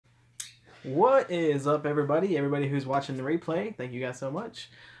What is up, everybody? Everybody who's watching the replay, thank you guys so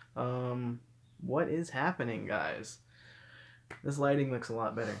much. What is happening, guys? This lighting looks a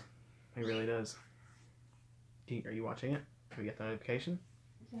lot better. It really does. Are you watching it? Did we get the notification?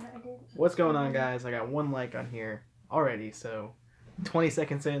 Yeah, I did. What's going on, guys? I got one like on here already, so 20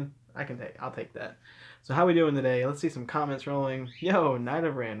 seconds in, I'll take that. So how we doing today? Let's see some comments rolling. Yo, Night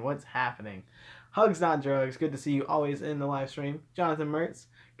of Ren, what's happening? Hugs not drugs. Good to see you always in the live stream. Jonathan Mertz.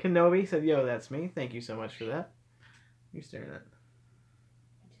 Kenobi said, yo, that's me. Thank you so much for that. You staring at?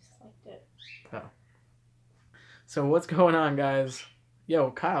 I just liked it. Oh. So what's going on, guys? Yo,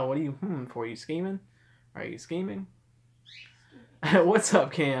 Kyle, what are you for? You scheming? Are you scheming? What's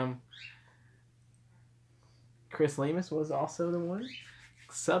up, Cam? Chris Lemus was also the one.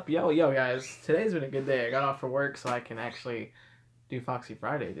 Sup, yo, guys. Today's been a good day. I got off for work so I can actually do Foxxy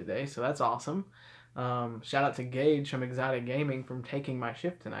Friday today, so that's awesome. Shout out to Gage from Exotic Gaming from taking my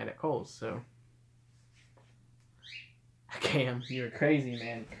shift tonight at Kohl's. So, Cam, you're crazy,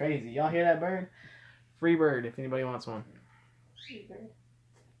 man, crazy. Y'all hear that bird? Free bird if anybody wants one. Free bird.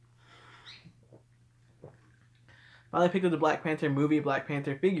 Finally picked up the Black Panther movie, Black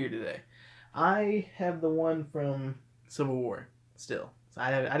Panther figure today. I have the one from Civil War still. So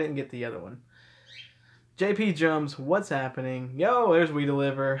I didn't get the other one. JP Drums, what's happening? Yo, there's We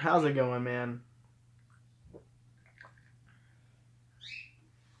Deliver. How's it going, man?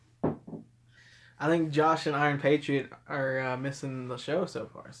 I think Josh and Iron Patriot are missing the show so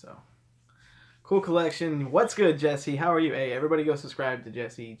far, so. Cool collection. What's good, Jesse? How are you? Hey, everybody go subscribe to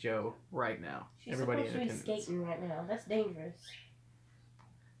Jesse Joe right now. She's everybody supposed to be skating right now. That's dangerous.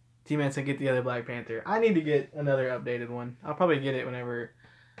 T-Man said get the other Black Panther. I need to get another updated one. I'll probably get it whenever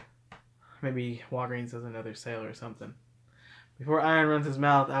maybe Walgreens does another sale or something. Before Iron runs his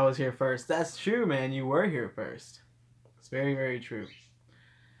mouth, I was here first. That's true, man. You were here first. It's very, very true.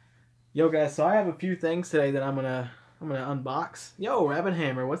 Yo, guys, so I have a few things today that I'm gonna unbox. Yo, Rabbit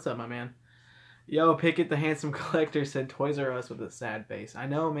Hammer, what's up, my man? Yo, Pickett the Handsome Collector said Toys R Us with a sad face. I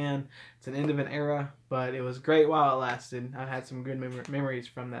know, man. It's an end of an era, but it was great while it lasted. I've had some good memories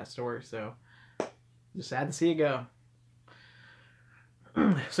from that store, so just sad to see it go.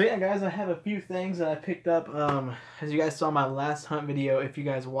 So yeah, guys, I have a few things that I picked up. As you guys saw my last hunt video, if you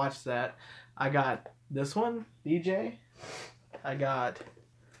guys watched that, I got this one, DJ. I got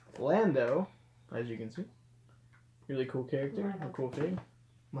Lando, as you can see. Really cool character, a cool thing.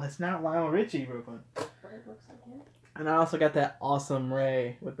 Well, it's not Lionel Richie, Brooklyn. And I also got that awesome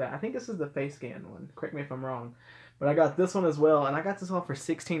Ray with that. I think this is the face scan one. Correct me if I'm wrong. But I got this one as well, and I got this all for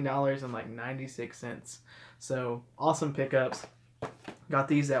 $16.96. So, awesome pickups. Got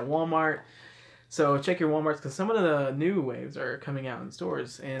these at Walmart. So, check your Walmarts, because some of the new waves are coming out in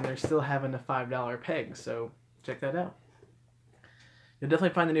stores, and they're still having the $5 peg. So, check that out. You'll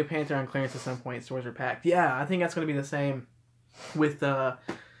definitely find the new Panther on clearance at some point. Stores are packed. Yeah, I think that's going to be the same with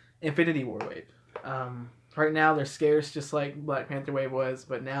Infinity War wave. Right now they're scarce, just like Black Panther wave was,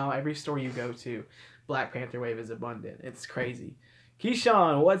 but now every store you go to, Black Panther wave is abundant. It's crazy.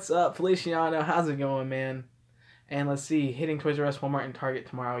 Keyshawn, what's up? Feliciano, how's it going, man? And let's see, hitting Toys R Us, Walmart, and Target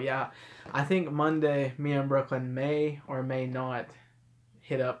tomorrow. Yeah, I think Monday, me and Brooklyn may or may not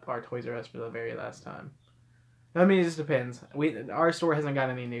hit up our Toys R Us for the very last time. I mean, it just depends. Our store hasn't got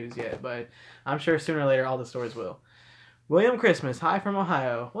any news yet, but I'm sure sooner or later all the stores will. William Christmas, hi from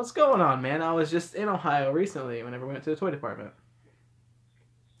Ohio. What's going on, man? I was just in Ohio recently whenever we went to the toy department.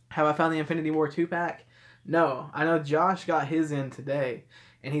 Have I found the Infinity War 2-pack? No. I know Josh got his in today,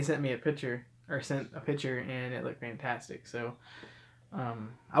 and he sent me a picture, and it looked fantastic. So,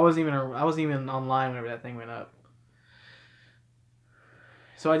 I wasn't even online whenever that thing went up.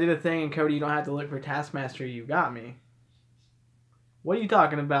 So I did a thing, and Cody, you don't have to look for Taskmaster, you got me. What are you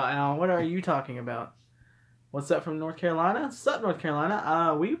talking about, Al? What are you talking about? What's up from North Carolina? What's up, North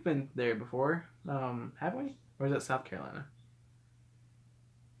Carolina? We've been there before. Have we? Or is that South Carolina?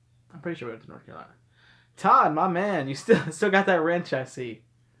 I'm pretty sure we went to North Carolina. Todd, my man, you still got that wrench, I see.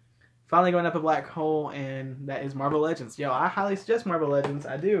 Finally going up a black hole, and that is Marvel Legends. Yo, I highly suggest Marvel Legends.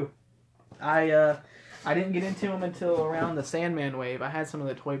 I do. I didn't get into them until around the Sandman wave. I had some of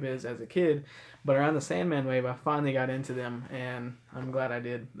the Toy Biz as a kid, but around the Sandman wave, I finally got into them, and I'm glad I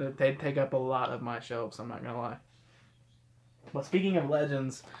did. They take up a lot of my shelves, I'm not going to lie. But speaking of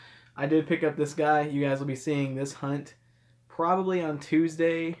Legends, I did pick up this guy. You guys will be seeing this hunt probably on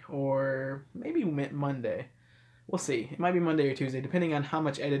Tuesday or maybe Monday. We'll see. It might be Monday or Tuesday, depending on how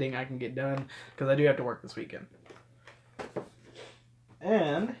much editing I can get done, because I do have to work this weekend.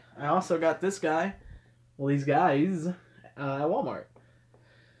 And I also got this guy. Well, these guys at Walmart.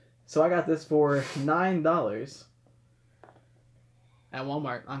 So I got this for $9. at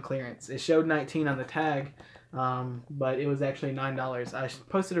Walmart on clearance. It showed 19 on the tag, but it was actually $9. I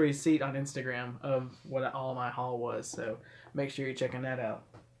posted a receipt on Instagram of what all my haul was, so make sure you're checking that out.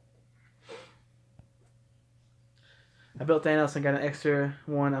 I built Thanos and got an extra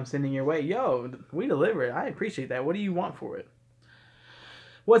one I'm sending your way. Yo, we delivered. I appreciate that. What do you want for it?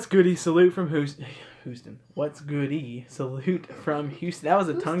 What's goody? Salute from Houston. What's goody? Salute from Houston. That was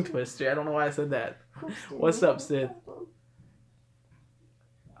a tongue twister. I don't know why I said that. What's up, Sid?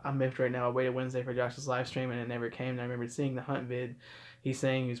 I'm miffed right now. I waited Wednesday for Josh's live stream and it never came. And I remember seeing the hunt vid. He's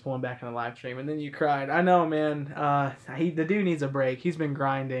saying he's pulling back on the live stream, and then you cried. I know, man. The dude needs a break. He's been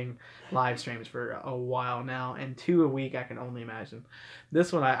grinding live streams for a while now, and 2 a week. I can only imagine.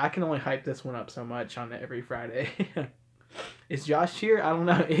 This one, I can only hype this one up so much on every Friday. Is Josh here? I don't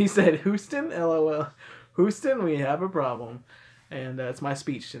know. He said, Houston? LOL. Houston, we have a problem. And it's my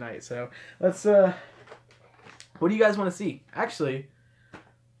speech tonight. So let's, what do you guys want to see? Actually,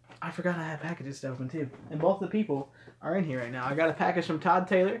 I forgot I have packages to open too. And both the people are in here right now. I got a package from Todd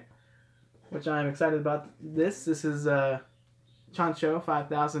Taylor, which I'm excited about. This is Chancho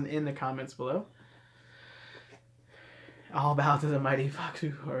 5000 in the comments below. All bow to the mighty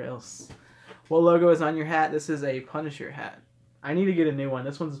Foxxy or else. What logo is on your hat? This is a Punisher hat. I need to get a new one.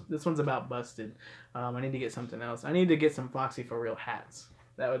 This one's about busted. I need to get something else. I need to get some Foxxy for real hats.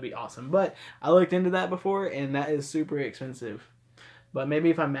 That would be awesome. But I looked into that before, and that is super expensive. But maybe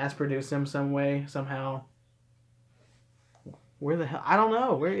if I mass produce them some way, somehow. Where the hell? I don't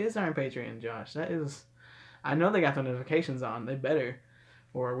know. Where is Iron Patreon, Josh? That is. I know they got the notifications on. They better,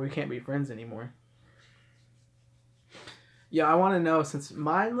 or we can't be friends anymore. Yeah, I want to know, since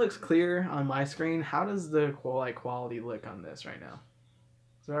mine looks clear on my screen, how does the quality look on this right now?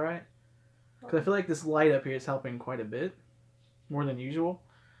 Is that right? Because I feel like this light up here is helping quite a bit, more than usual.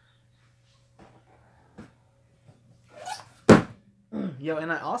 Yo, and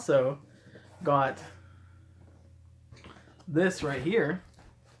I also got this right here.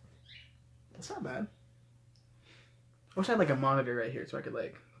 That's not bad. I wish I had like a monitor right here so I could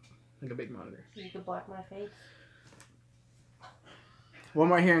like a big monitor. You could block my face.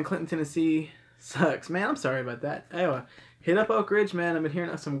 Walmart here in Clinton, Tennessee sucks. Man, I'm sorry about that. Anyway, hit up Oak Ridge, man. I've been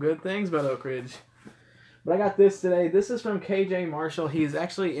hearing some good things about Oak Ridge. But I got this today. This is from KJ Marshall. He's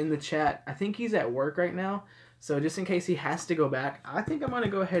actually in the chat. I think he's at work right now. So just in case he has to go back, I think I'm going to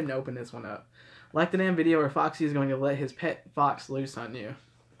go ahead and open this one up. Like the damn video where Foxy is going to let his pet fox loose on you.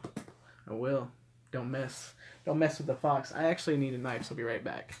 I will. Don't mess with the fox. I actually need a knife, so I'll be right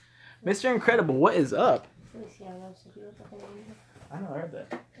back. Mr. Incredible, what is up? Let me see how else to do it. I know, I heard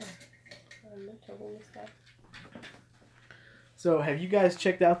that. Oh. So, have you guys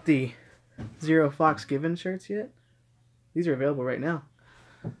checked out the Zero Fox Given shirts yet? These are available right now.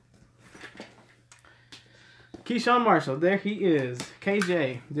 Keyshawn Marshall, there he is.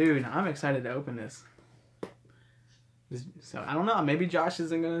 KJ, dude, I'm excited to open this. So, I don't know, maybe Josh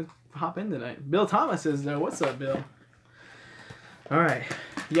isn't going to hop in tonight. Bill Thomas is, though. What's up, Bill? Alright.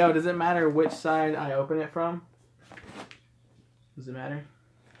 Yo, does it matter which side I open it from? Does it matter?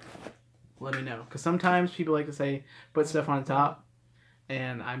 Let me know. Because sometimes people like to say, put stuff on top.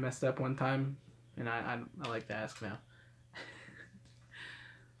 And I messed up one time. And I like to ask now.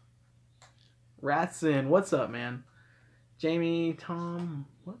 Ratson, what's up, man? Jamie, Tom,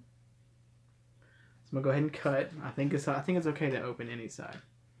 what? So I'm going to go ahead and cut. I think it's okay to open any side.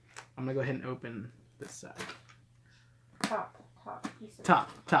 I'm going to go ahead and open this side.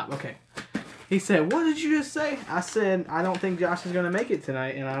 Top, okay. He said, what did you just say? I said, I don't think Josh is going to make it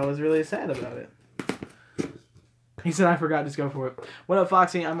tonight, and I was really sad about it. He said, I forgot, just go for it. What up,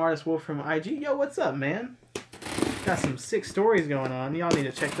 Foxy? I'm Artist Wolf from IG. Yo, what's up, man? Got some sick stories going on. Y'all need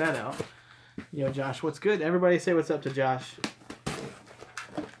to check that out. Yo, Josh, what's good? Everybody say what's up to Josh.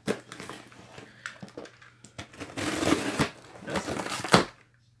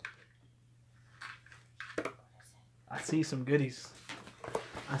 I see some goodies.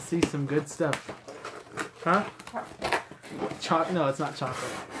 I see some good stuff. Huh? No, it's not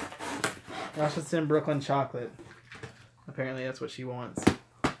chocolate. Y'all should send Brooklyn chocolate. Apparently that's what she wants.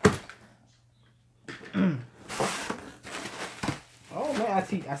 Oh man,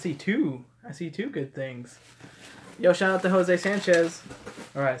 I see two. I see two good things. Yo, shout out to Jose Sanchez.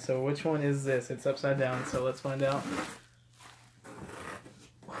 Alright, so which one is this? It's upside down, so let's find out.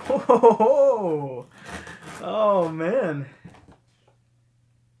 Oh, oh man.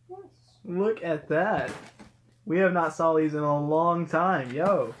 Look at that. We have not saw these in a long time.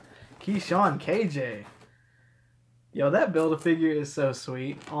 Yo, Keyshawn KJ. Yo, that Build-A-Figure is so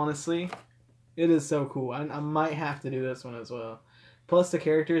sweet, honestly. It is so cool. I might have to do this one as well. Plus the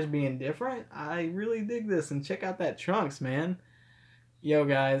characters being different. I really dig this. And check out that Trunks, man. Yo,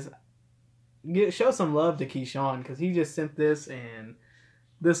 guys, show some love to Keyshawn because he just sent this and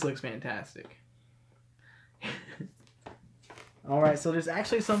this looks fantastic. Alright, so there's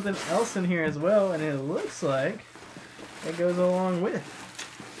actually something else in here as well, and it looks like it goes along with.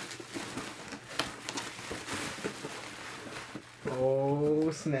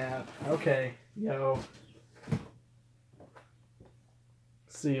 Oh, snap. Okay, yo.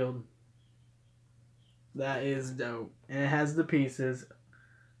 Sealed. That is dope. And it has the pieces.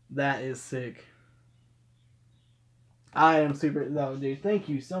 That is sick. I am super... Oh, dude, thank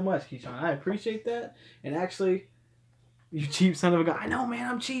you so much, Keyshawn. I appreciate that. And actually... You cheap son of a gun. I know, man.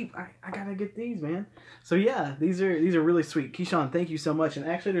 I'm cheap. I gotta get these, man. So yeah, these are really sweet. Keyshawn, thank you so much. And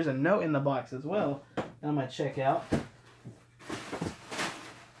actually, there's a note in the box as well that I'm gonna check out.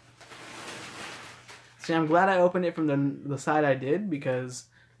 See, I'm glad I opened it from the side I did because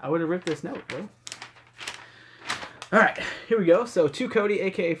I would have ripped this note, bro. All right, here we go. So, to Cody,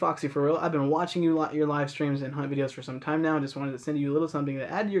 aka Foxxy for real. I've been watching your live streams and hunt videos for some time now. Just wanted to send you a little something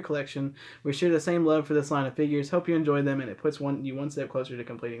to add to your collection. We share the same love for this line of figures. Hope you enjoy them, and it puts you one step closer to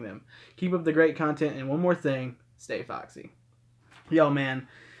completing them. Keep up the great content, and one more thing, stay Foxy. Yo, man,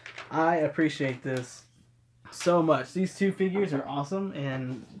 I appreciate this so much. These two figures are awesome,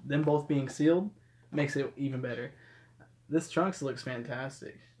 and them both being sealed makes it even better. This Trunks looks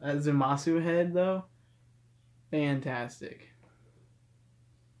fantastic. That Zumasu head, though. Fantastic.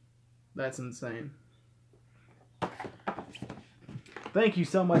 That's insane. Thank you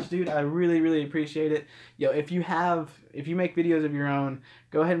so much, dude. I really appreciate it. Yo, if you make videos of your own,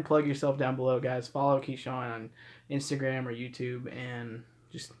 go ahead and plug yourself down below, guys. Follow Keyshawn on Instagram or YouTube and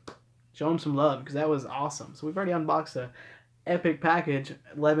just show him some love because that was awesome. So we've already unboxed a epic package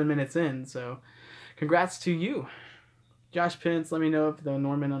 11 minutes in, so congrats to you. Josh Pence, let me know if the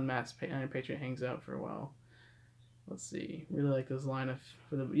Norman Unmasked Patriot hangs out for a while. Let's see. Really like this line of...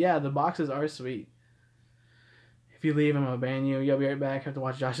 the boxes are sweet. If you leave, I'm going to ban you. You'll be right back. I have to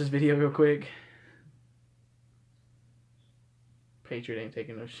watch Josh's video real quick. Patriot ain't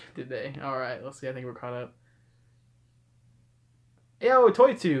taking no shit today. Alright, let's see. I think we're caught up. Yo,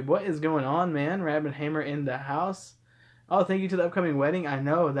 ToyTube. What is going on, man? Rabbit Hammer in the house. Oh, thank you to the upcoming wedding. I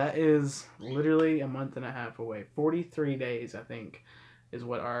know. That is literally a month and a half away. 43 days, I think, is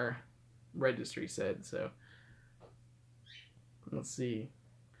what our registry said. So... let's see.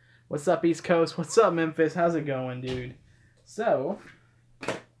 What's up, East Coast? What's up, Memphis? How's it going, dude? So,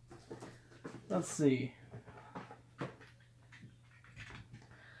 let's see.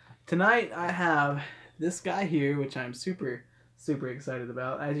 Tonight, I have this guy here, which I'm super excited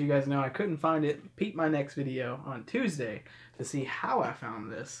about. As you guys know, I couldn't find it. Peep my next video on Tuesday to see how I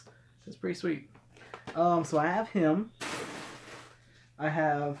found this. It's pretty sweet. So I have him. I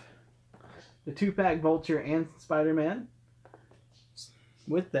have the 2-pack Vulture and Spider-Man.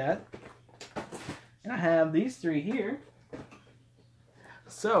 With that, and I have these three here.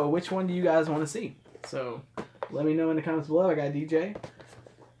 So which one do you guys want to see? So let me know in the comments below. I got DJ,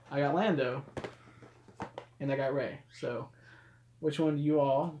 I got Lando, and I got Ray. So which one do you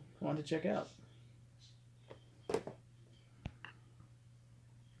all want to check out?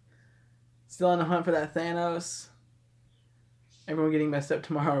 Still on the hunt for that Thanos. Everyone getting messed up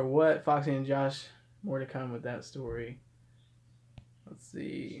tomorrow or what? Foxy and Josh, more to come with that story. Let's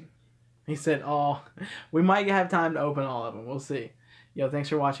see. He said, oh, we might have time to open all of them. We'll see. Yo, thanks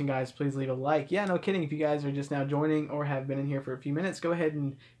for watching, guys. Please leave a like. Yeah, no kidding. If you guys are just now joining or have been in here for a few minutes, go ahead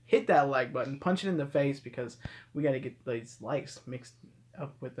and hit that like button. Punch it in the face because we got to get these likes mixed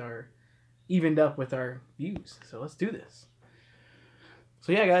up with evened up with our views. So let's do this.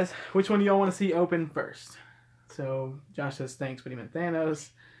 So yeah, guys, which one do y'all want to see open first? So Josh says thanks, but he meant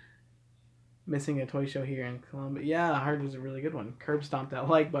Thanos. Missing a toy show here in Columbia. Yeah, I heard it was a really good one. Curb stomp that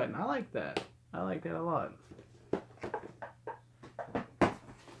like button. I like that. I like that a lot.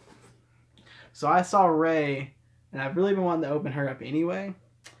 So I saw Ray, and I've really been wanting to open her up anyway.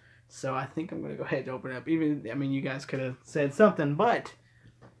 So I think I'm going to go ahead and open it up. I mean, you guys could have said something, but,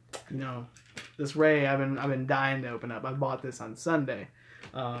 you know, this Ray, I've been dying to open up. I bought this on Sunday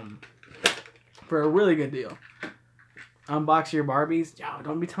for a really good deal. Unbox your Barbies. Yo,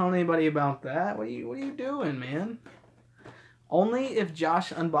 don't be telling anybody about that. What are you doing, man? Only if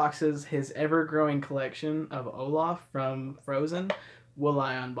Josh unboxes his ever-growing collection of Olaf from Frozen will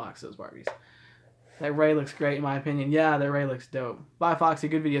I unbox those Barbies. That Ray looks great, in my opinion. Yeah, that Ray looks dope. Bye, Foxy.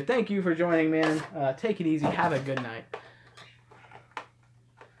 Good video. Thank you for joining, man. Take it easy. Have a good night.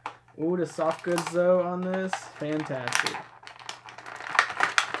 Ooh, the soft goods, though, on this. Fantastic.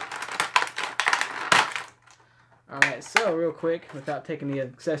 Alright, so real quick, without taking the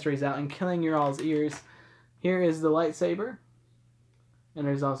accessories out and killing your all's ears, here is the lightsaber. And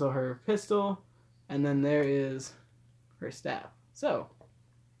there's also her pistol. And then there is her staff. So,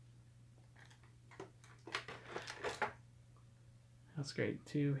 that's great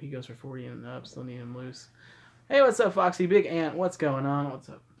too. He goes for 40 and up. Still need him loose. Hey, what's up, Foxy? Big Ant, what's going on? What's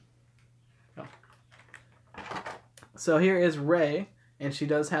up? Oh. So here is Ray, and she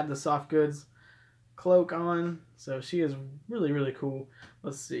does have the soft goods cloak on. So she is really, really cool.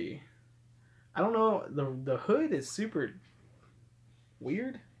 Let's see. I don't know. The hood is super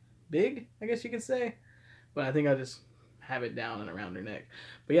weird. Big, I guess you could say. But I think I'll just have it down and around her neck.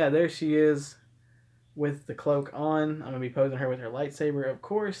 But yeah, there she is with the cloak on. I'm going to be posing her with her lightsaber, of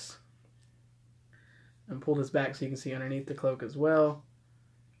course. And pull this back so you can see underneath the cloak as well.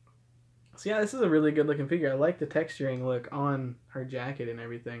 So yeah, this is a really good looking figure. I like the texturing look on her jacket and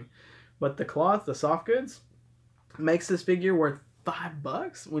everything. But the cloth, the soft goods, makes this figure worth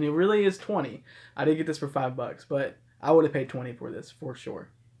 $5 when it really is 20. I did get this for $5, but I would have paid 20 for this for sure.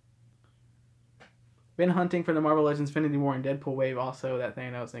 Been hunting for the Marvel Legends Infinity War and Deadpool wave, also that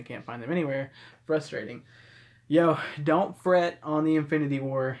Thanos, and I can't find them anywhere. Frustrating. Yo, don't fret on the Infinity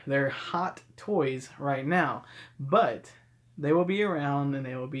War. They're hot toys right now, but they will be around and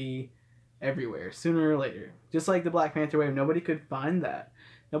they will be everywhere sooner or later. Just like the Black Panther wave, nobody could find that.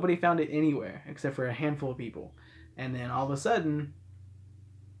 Nobody found it anywhere except for a handful of people. And then all of a sudden,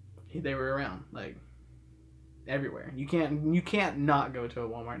 they were around, like, everywhere. You can't not go to a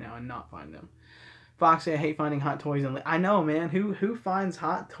Walmart now and not find them. Foxy, I hate finding hot toys. I know, man. Who finds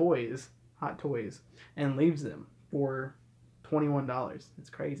hot toys and leaves them for $21? It's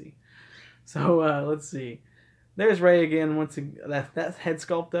crazy. So let's see. There's Ray again. Once again, that head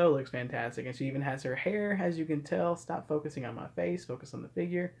sculpt though looks fantastic, and she even has her hair, as you can tell. Stop focusing on my face. Focus on the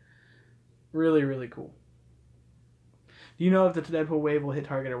figure. Really, really cool. Do you know if the Deadpool wave will hit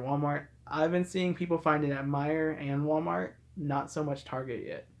Target or Walmart? I've been seeing people find it at Meijer and Walmart. Not so much Target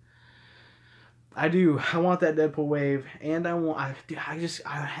yet. I do. I want that Deadpool wave, and I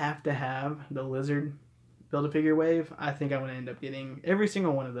have to have the Lizard Build-A-Figure wave. I think I'm going to end up getting every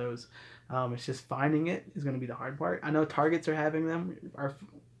single one of those. It's just finding it is going to be the hard part. I know Targets are having them.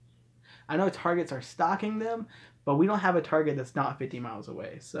 I know Targets are stocking them, but we don't have a Target that's not 50 miles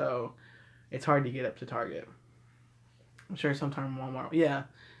away, so it's hard to get up to Target. I'm sure sometime Walmart. Yeah.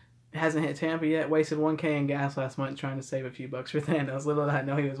 It hasn't hit Tampa yet. Wasted $1K in gas last month trying to save a few bucks for Thanos. Little did I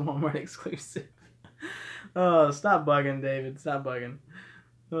know he was Walmart exclusive. Oh, stop bugging, David. Stop bugging.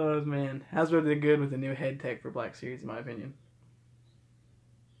 Oh, man. Hasbro did good with the new head tech for Black Series, in my opinion.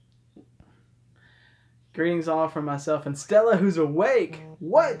 Greetings all from myself and Stella, who's awake.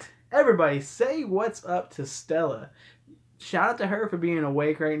 What? Everybody, say what's up to Stella. Shout out to her for being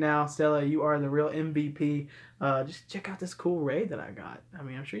awake right now. Stella, you are the real MVP. Just check out this cool raid that I got. I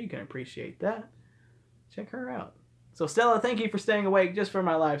mean, I'm sure you can appreciate that. Check her out. So, Stella, thank you for staying awake just for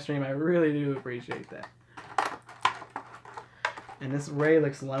my live stream. I really do appreciate that. And this Ray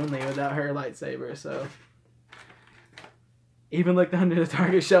looks lonely without her lightsaber, so... Even looked under the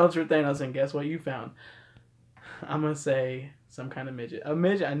Target shelves for Thanos, and guess what you found? I'm going to say some kind of midget. A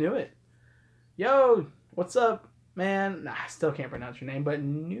midget, I knew it. Yo, what's up, man? Nah, I still can't pronounce your name, but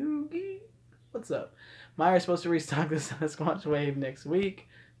Noogie? What's up? Meyer's supposed to restock the Sasquatch wave next week.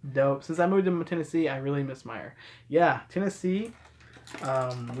 Dope. Since I moved to Tennessee, I really miss Meyer. Yeah, Tennessee,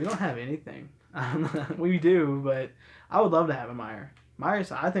 we don't have anything. We do, but I would love to have a Meyer.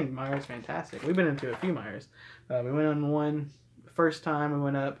 I think Meyer's fantastic. We've been into a few Meyers. We went on one first time we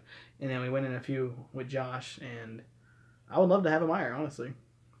went up, and then we went in a few with Josh, and I would love to have a Meyer, honestly.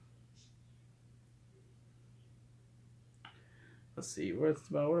 Let's see, what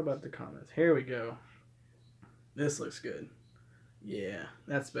about the comments? Here we go. This looks good. Yeah,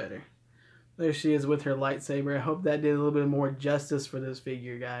 that's better. There she is with her lightsaber. I hope that did a little bit more justice for this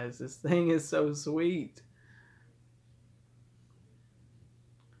figure, guys. This thing is so sweet.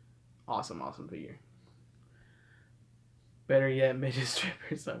 Awesome, awesome figure. Better yet, midget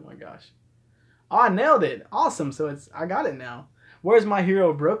strippers. Oh my gosh. Oh, I nailed it. Awesome. So I got it now. Where's my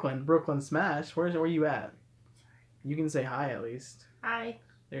hero, Brooklyn? Brooklyn Smash. Where you at? You can say hi at least. Hi.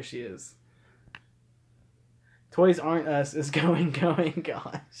 There she is. Toys Aren't Us is going.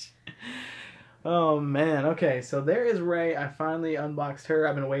 Gosh. Oh, man. Okay, so there is Ray. I finally unboxed her.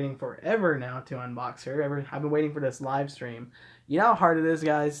 I've been waiting forever now to unbox her. I've been waiting for this live stream. You know how hard it is,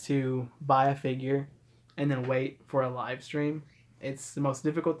 guys, to buy a figure and then wait for a live stream? It's the most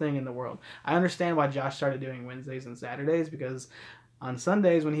difficult thing in the world. I understand why Josh started doing Wednesdays and Saturdays, because on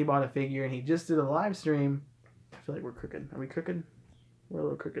Sundays when he bought a figure and he just did a live stream, I feel like we're crooked. Are we crooked? We're a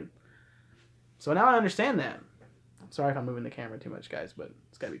little crooked. So now I understand that. Sorry if I'm moving the camera too much, guys, but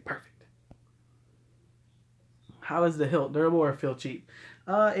it's got to be perfect. How is the hilt? Durable or feel cheap?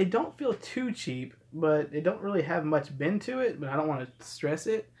 It don't feel too cheap, but it don't really have much bend to it. But I don't want to stress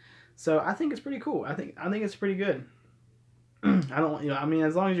it, so I think it's pretty cool. I think it's pretty good. I don't, I mean,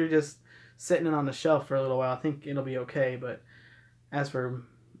 as long as you're just setting it on the shelf for a little while, I think it'll be okay. But as for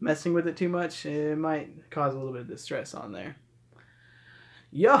messing with it too much, it might cause a little bit of distress on there.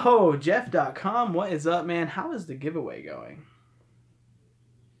 Yo, Jeff.com, what is up, man? How is the giveaway going?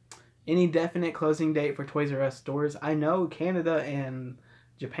 Any definite closing date for Toys R Us stores? I know Canada and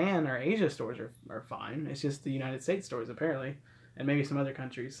Japan or Asia stores are fine. It's just the United States stores, apparently. And maybe some other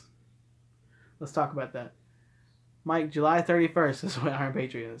countries. Let's talk about that. Mike, July 31st is what Iron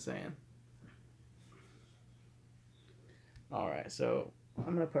Patriot is saying. Alright, so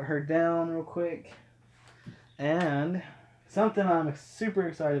I'm going to put her down real quick. And something I'm super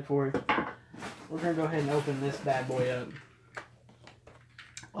excited for. We're going to go ahead and open this bad boy up.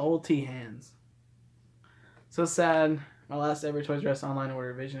 Old T hands. So sad. My last ever Toys R Us online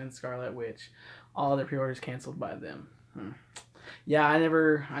order, Vision and Scarlet Witch. All other pre-orders canceled by them. Yeah, I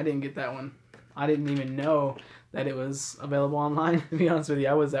didn't get that one. I didn't even know that it was available online, to be honest with you.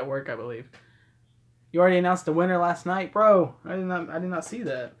 I was at work, I believe. You already announced the winner last night? Bro, I did not see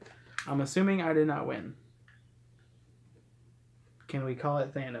that. I'm assuming I did not win. Can we call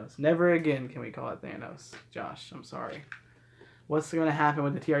it Thanos? Never again can we call it Thanos. Josh, I'm sorry. What's going to happen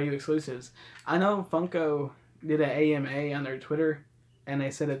with the TRU exclusives? I know Funko did an AMA on their Twitter, and they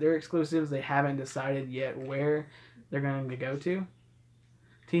said that their exclusives, they haven't decided yet where they're going to go to.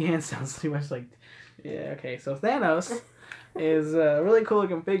 T-Hand sounds too much like... Yeah, okay. So Thanos is a really cool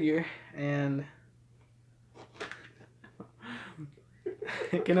looking figure, and...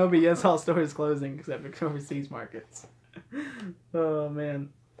 Kenobi, yes, all stores closing except for overseas markets. Oh, man.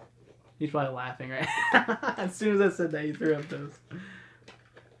 He's probably laughing, right? As soon as I said that, he threw up those.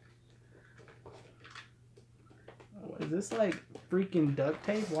 What is this, like, freaking duct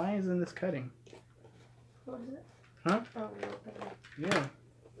tape? Why isn't this cutting? What is it? Huh? Oh, okay. Yeah.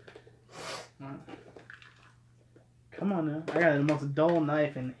 Come on now. I got the most dull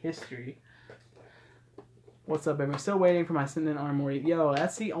knife in history. What's up, baby? I'm still waiting for my Ascendant Arm Morty. Yo,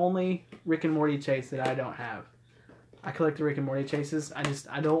 that's the only Rick and Morty chase that I don't have. I collect the Rick and Morty chases.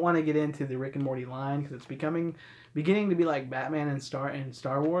 I don't want to get into the Rick and Morty line because it's beginning to be like Batman and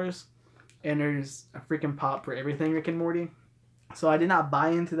Star Wars, and there's a freaking pop for everything Rick and Morty. So I did not buy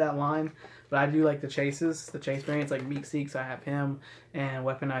into that line, but I do like the chases, the chase variants like Meek Seeks. I have him, and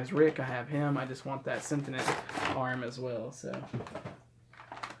Weaponized Rick. I have him. I just want that Sentient arm as well. So,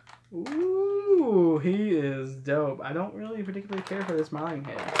 ooh, he is dope. I don't really particularly care for this smiling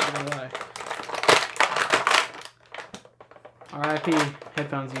head. I'm not gonna lie. RIP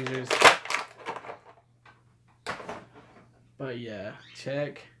headphones users. But yeah,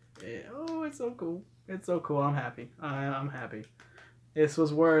 check it. Oh, it's so cool. It's so cool. I'm happy. I'm happy. This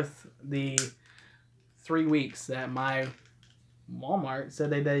was worth the 3 weeks that my Walmart said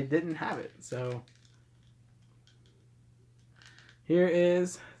they didn't have it. So here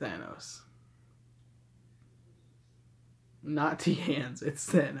is Thanos. Not T-Hands, it's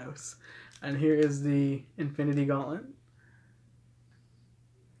Thanos. And here is the Infinity Gauntlet.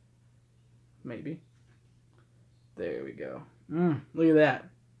 Maybe. There we go. Look at that.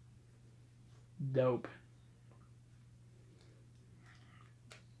 Dope.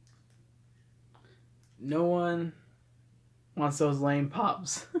 No one wants those lame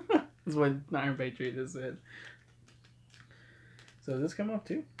pops. That's what Iron Patriot just said. So does this come off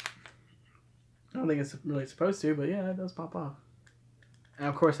too? I don't think it's really supposed to, but yeah, it does pop off. And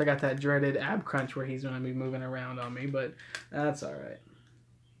of course I got that dreaded ab crunch where he's going to be moving around on me, but that's alright.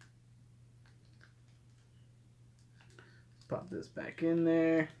 Pop this back in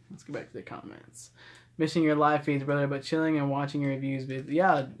there. Let's go back to the comments. Missing your live feeds, brother, but chilling and watching your reviews.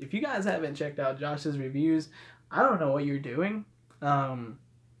 Yeah, if you guys haven't checked out Josh's reviews, I don't know what you're doing.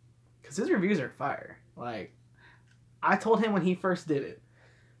 Because his reviews are fire. Like, I told him when he first did it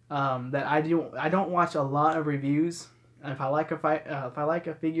that I don't watch a lot of reviews. If I like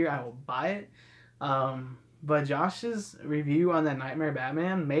a figure, I will buy it. But Josh's review on that Nightmare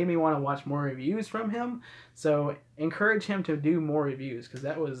Batman made me want to watch more reviews from him. So encourage him to do more reviews because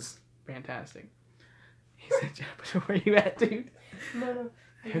that was fantastic. He said, "Where you at, dude?" No.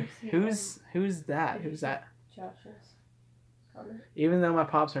 Who's that? Who's that? Josh's comment. Even though my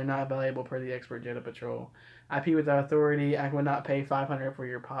pops are not valuable per the expert Jetta Patrol, IP with authority, I would not pay $500 for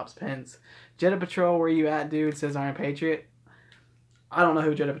your pops pence. Jetta Patrol, where you at, dude? Says Iron Patriot. I don't know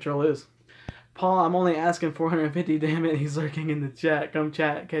who Jetta Patrol is. Paul, I'm only asking 450, damn it, he's lurking in the chat. Come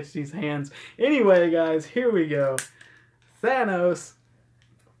chat, catch these hands. Anyway, guys, here we go. Thanos.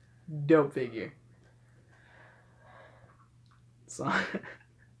 Dope figure. So,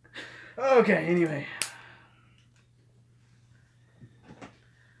 okay, anyway.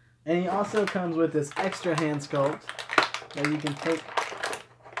 And he also comes with this extra hand sculpt that you can take.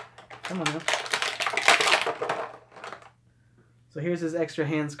 Come on now. So here's his extra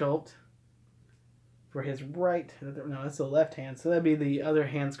hand sculpt for his right. No, that's the left hand. So that'd be the other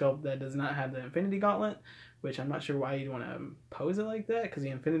hand sculpt that does not have the Infinity Gauntlet, which I'm not sure why you'd want to pose it like that because the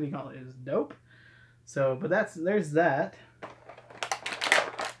Infinity Gauntlet is dope. So, but there's that.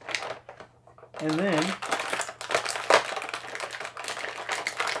 And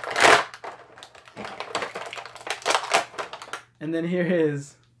then here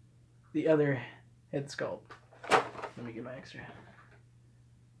is the other head sculpt. Let me get my extra.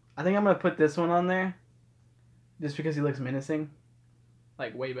 I think I'm going to put this one on there just because he looks menacing.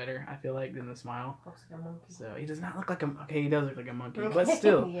 Like, way better, I feel like, than the smile. Looks like a monkey. So, he does not look like a... Okay, he does look like a monkey, but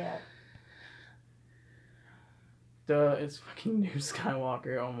still. Yeah. Duh, it's fucking New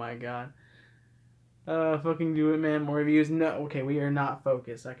Skywalker. Oh my god. Fucking do it, man. More reviews. No, okay, we are not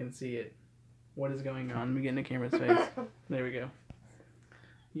focused. I can see it. What is going on? Let me get in the camera's face. There we go.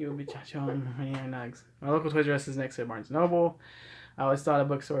 You'll be chachon. My local Toys R Us is next to Barnes & Noble. I always thought a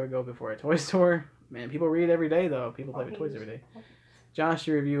bookstore would go before a toy store. Man, people read every day, though. People play with toys every day. Josh,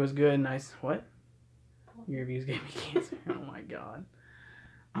 your review was good. Nice. What? Your reviews gave me cancer. Oh my god.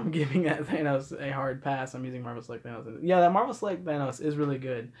 I'm giving that Thanos a hard pass. I'm using Marvel Select Thanos. Yeah, that Marvel Select Thanos is really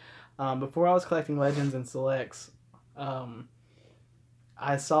good. Before I was collecting Legends and Selects,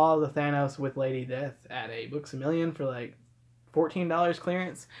 I saw the Thanos with Lady Death at a Books A Million for like $14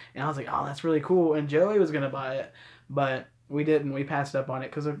 clearance, and I was like, oh, that's really cool. And Joey was gonna buy it, but we didn't. We passed up on it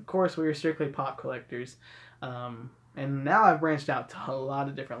because, of course, we were strictly pop collectors. And now I've branched out to a lot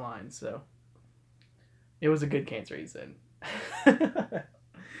of different lines, so it was a good cancer, he said.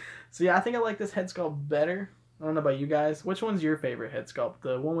 So yeah, I think I like this head sculpt better. I don't know about you guys. Which one's your favorite head sculpt?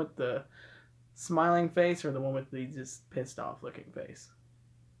 The one with the smiling face or the one with the just pissed off looking face?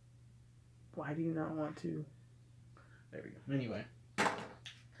 Why do you not want to? There we go. Anyway.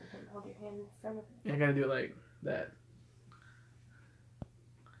 Hold your hand in front of it. I gotta do it like that.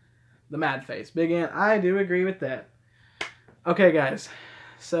 The mad face. Big Ant. I do agree with that. Okay, guys.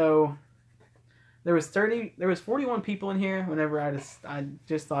 So there was 41 people in here whenever I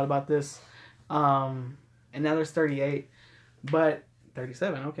just thought about this. And now there's 38. But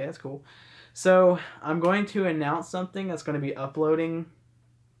 37. Okay, that's cool. So I'm going to announce something that's going to be uploading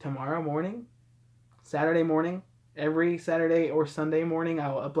tomorrow morning. Saturday morning. Every Saturday or Sunday morning I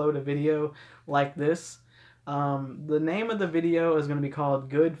will upload a video like this. The name of the video is going to be called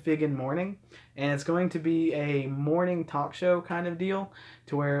Good Figgin' Morning, and it's going to be a morning talk show kind of deal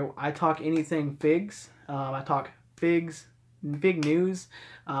to where I talk anything figs. I talk figs, fig news.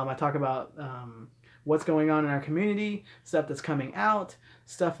 I talk about what's going on in our community, stuff that's coming out,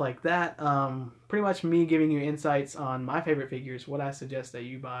 stuff like that. Pretty much me giving you insights on my favorite figures, what I suggest that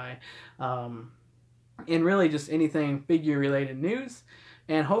you buy, and really just anything figure related news.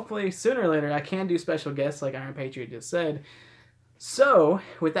 And hopefully, sooner or later, I can do special guests like Iron Patriot just said. So,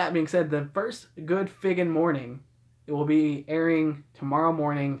 with that being said, the first Good Figgin' Morning, it will be airing tomorrow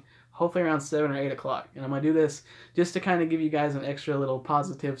morning, hopefully around 7 or 8 o'clock. And I'm going to do this just to kind of give you guys an extra little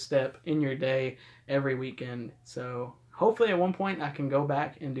positive step in your day every weekend. So, hopefully at one point, I can go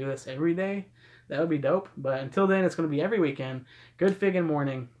back and do this every day. That would be dope. But until then, it's going to be every weekend. Good Figgin'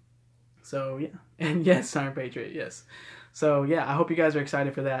 Morning. So, yeah. And yes, Iron Patriot, yes. So, yeah, I hope you guys are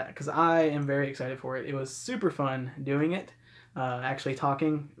excited for that because I am very excited for it. It was super fun doing it, actually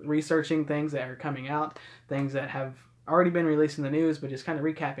talking, researching things that are coming out, things that have already been released in the news, but just kind of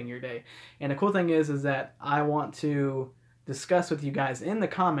recapping your day. And the cool thing is that I want to discuss with you guys in the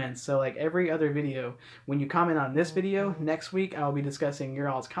comments. So, like every other video, when you comment on this video, next week I will be discussing your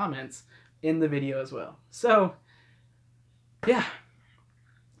all's comments in the video as well. So, yeah.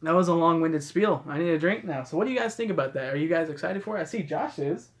 That was a long-winded spiel. I need a drink now. So what do you guys think about that? Are you guys excited for it? I see Josh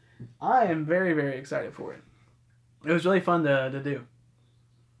is. I am very, very excited for it. It was really fun to do.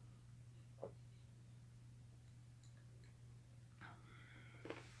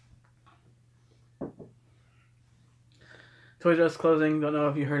 Toys R Us closing. Don't know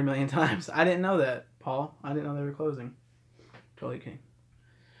if you heard a million times. I didn't know that, Paul. I didn't know they were closing. Totally kidding.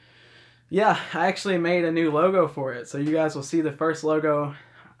 Yeah, I actually made a new logo for it. So you guys will see the first logo.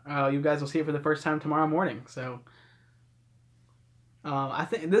 You guys will see it for the first time tomorrow morning. So I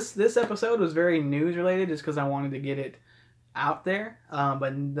think this episode was very news related just because I wanted to get it out there.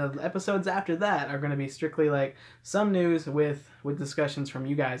 But the episodes after that are going to be strictly like some news with discussions from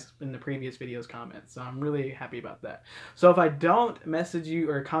you guys in the previous videos comments. So I'm really happy about that. So if I don't message you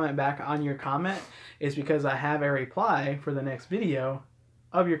or comment back on your comment, it's because I have a reply for the next video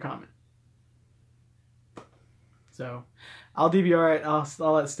of your comment. So I'll DVR it.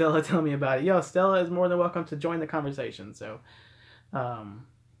 I'll let Stella tell me about it. Yo, Stella is more than welcome to join the conversation. So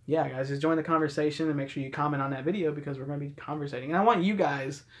yeah, guys, just join the conversation and make sure you comment on that video because we're going to be conversating. And I want you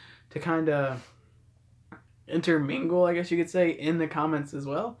guys to kind of intermingle, I guess you could say, in the comments as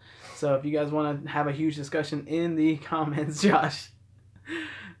well. So if you guys want to have a huge discussion in the comments, Josh,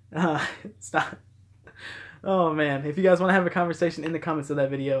 stop. Oh, man. If you guys want to have a conversation in the comments of that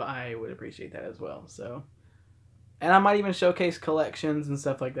video, I would appreciate that as well. So, and I might even showcase collections and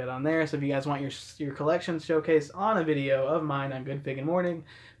stuff like that on there. So if you guys want your collection showcased on a video of mine on Good Fig Morning,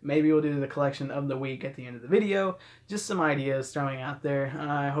 maybe we'll do the collection of the week at the end of the video. Just some ideas throwing out there.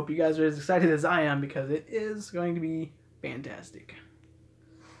 I hope you guys are as excited as I am because it is going to be fantastic.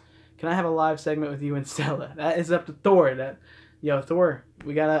 Can I have a live segment with you and Stella? That is up to Thor. Thor,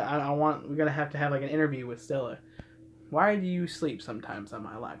 we gotta have to have like an interview with Stella. Why do you sleep sometimes on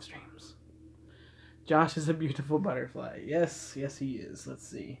my live streams? Josh is a beautiful butterfly. Yes, he is. Let's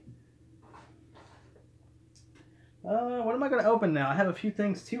see. What am I going to open now? I have a few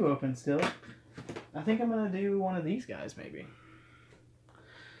things to open still. I think I'm going to do one of these guys, maybe.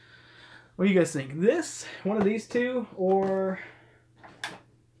 What do you guys think? This? One of these two? Or...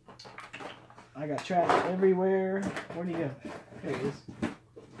 I got trapped everywhere. Where'd he go? There he is.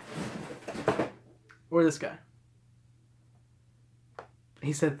 Or this guy.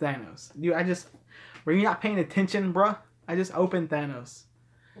 He said Thanos. Dude, were you not paying attention, bruh? I just opened Thanos.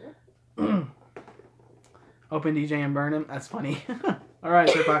 Open DJ and burn him. That's funny. All right,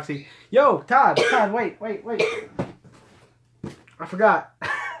 Sir Foxxy. Yo, Todd, wait. I forgot.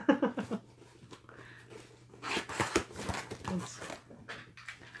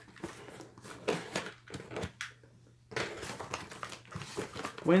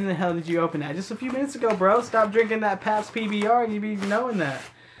 When the hell did you open that? Just a few minutes ago, bro. Stop drinking that Pabst PBR and you be knowing that.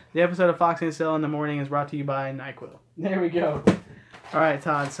 The episode of Foxxy and Stella in the Morning is brought to you by NyQuil. There we go. All right,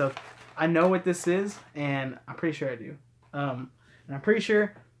 Todd. So I know what this is, and I'm pretty sure I do. And I'm pretty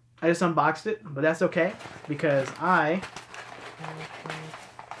sure I just unboxed it, but that's okay because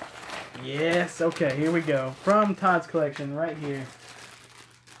Yes, okay, here we go. From Todd's collection right here.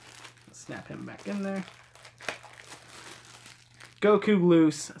 Snap him back in there. Goku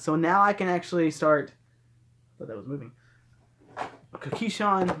loose. So now I can actually start... I thought that was moving.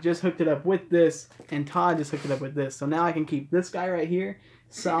 Keyshawn just hooked it up with this, and Todd just hooked it up with this. So now I can keep this guy right here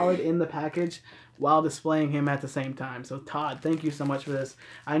solid in the package while displaying him at the same time. So Todd, thank you so much for this.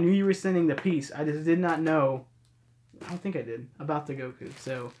 I knew you were sending the piece. I just did not know, I don't think I did, about the Goku.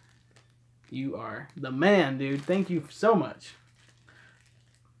 So you are the man, dude. Thank you so much.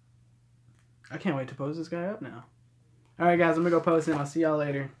 I can't wait to pose this guy up now. Alright guys, I'm going to go post him. I'll see y'all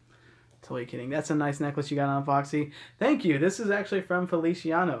later. Totally kidding. That's a nice necklace you got on, Foxxy. Thank you. This is actually from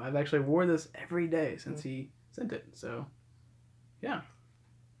Feliciano. I've actually wore this every day since he sent it. So, yeah.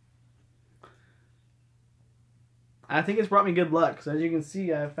 I think it's brought me good luck. Because as you can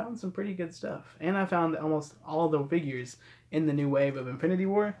see, I found some pretty good stuff. And I found almost all the figures in the new wave of Infinity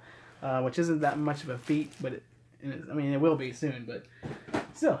War. Which isn't that much of a feat. But it will be soon. But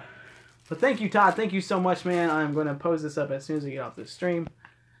still. But thank you, Todd. Thank you so much, man. I'm going to pose this up as soon as we get off this stream.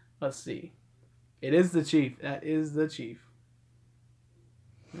 Let's see. It is the Chief. That is the Chief.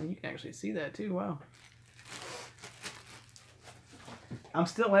 And you can actually see that too. Wow. I'm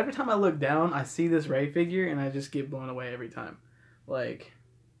still, every time I look down, I see this Rey figure and I just get blown away every time. Like,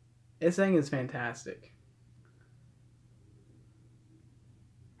 this thing is fantastic.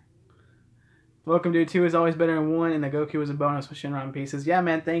 Welcome, dude. 2 is always better than 1, and the Goku is a bonus with Shinron pieces. Yeah,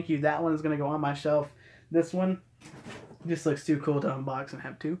 man, thank you. That one is going to go on my shelf. This one just looks too cool to unbox and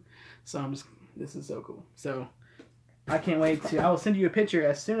have 2. So this is so cool. So I can't wait I will send you a picture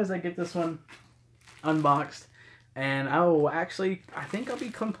as soon as I get this one unboxed. And I will actually, I think I'll be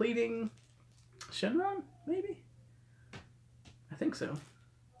completing Shinron, maybe? I think so.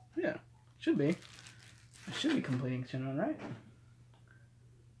 Yeah, should be. I should be completing Shinron, right?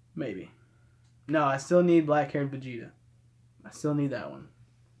 Maybe. No, I still need black-haired Vegeta. I still need that one.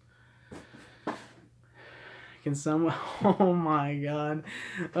 Can someone... Oh my god.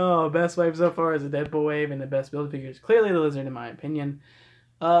 Oh, best wave so far is the Deadpool wave, and the best build figure is clearly the Lizard, in my opinion.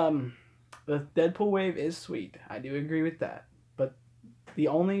 The Deadpool wave is sweet. I do agree with that. But the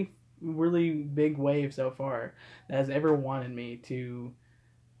only really big wave so far that has ever wanted me to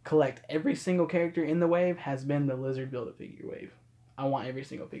collect every single character in the wave has been the Lizard Build-A-Figure wave. I want every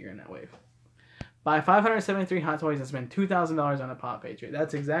single figure in that wave. Buy 573 Hot Toys and spend $2,000 on a Pop Patriot.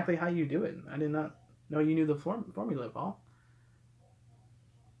 That's exactly how you do it. I did not know you knew the formula, Paul.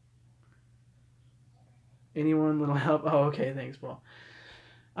 Anyone little help? Oh, okay, thanks, Paul.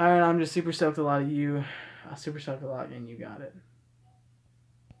 Alright, I'm just super stoked a lot of you. Super stoked a lot, and you got it.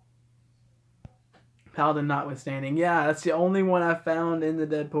 Paladin notwithstanding. Yeah, that's the only one I found in the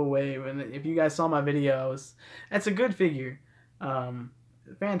Deadpool wave. And if you guys saw my videos, that's a good figure.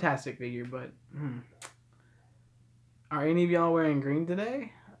 Fantastic figure, but... Are any of y'all wearing green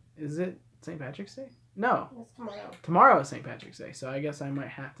today? Is it St. Patrick's Day? No. It's tomorrow. Tomorrow is St. Patrick's Day, so I guess I might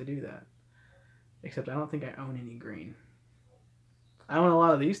have to do that. Except I don't think I own any green. I own a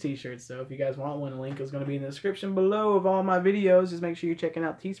lot of these t-shirts, so if you guys want one, a link is going to be in the description below of all my videos. Just make sure you're checking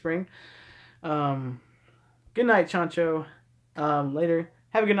out Teespring. Good night, Chancho. Later.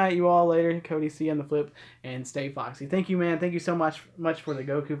 Have a good night, you all. Later. Cody, see you on the flip. And stay Foxy. Thank you, man. Thank you so much for the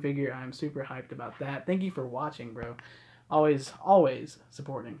Goku figure. I'm super hyped about that. Thank you for watching, bro. Always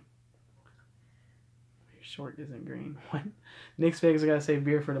supporting. Your short isn't green. What? Nick's Figs, I gotta save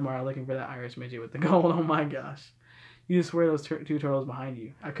beer for tomorrow. Looking for that Irish midget with the gold. Oh my gosh. You just wear those two turtles behind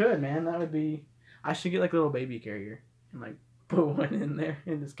you. I could, man. That would be... I should get like a little baby carrier. And like... put one in there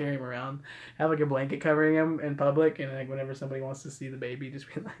and just carry him around. Have like a blanket covering him in public, and like whenever somebody wants to see the baby,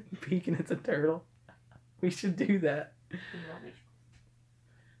 just be like peeking it's a turtle. We should do that.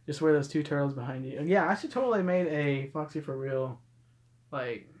 Just wear those two turtles behind you. Yeah, I should totally made a Foxy for real,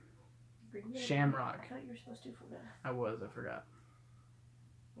 like shamrock. I thought you were supposed to for that. I forgot.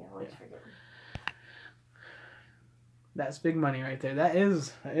 Yeah, I always forget. That's big money right there. That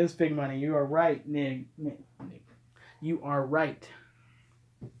is big money. You are right, Nick. You are right.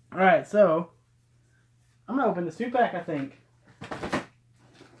 Alright, so I'm going to open this 2-pack, I think.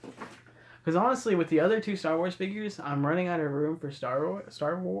 Because honestly, with the other 2 Star Wars figures, I'm running out of room for Star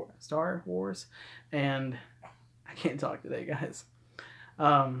Wars. And I can't talk today, guys.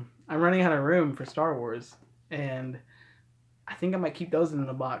 I'm running out of room for Star Wars. And I think I might keep those in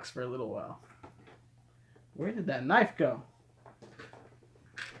the box for a little while. Where did that knife go?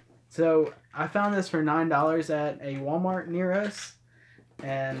 So, I found this for $9 at a Walmart near us,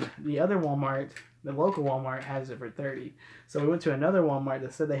 and the other Walmart, the local Walmart, has it for $30. So we went to another Walmart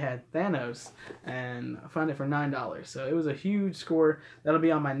that said they had Thanos, and I found it for $9. So it was a huge score. That'll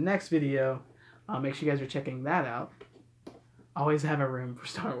be on my next video. Make sure you guys are checking that out. Always have a room for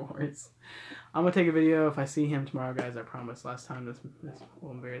Star Wars. I'm going to take a video if I see him tomorrow, guys. I promise. Last time this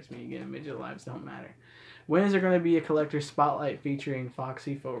will embarrass me again. Midget lives don't matter. When is there going to be a collector spotlight featuring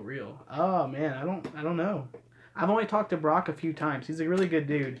Foxy for real? Oh, man. I don't know. I've only talked to Brock a few times. He's a really good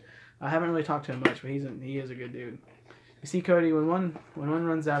dude. I haven't really talked to him much, but he is a good dude. You see, Cody, when one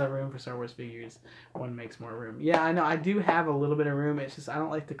runs out of room for Star Wars figures, one makes more room. Yeah, I know. I do have a little bit of room. It's just I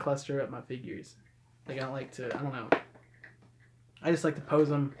don't like to cluster up my figures. Like, I don't like to... I don't know. I just like to pose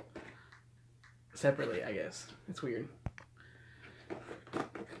them separately, I guess. It's weird.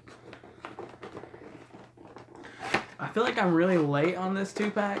 I feel like I'm really late on this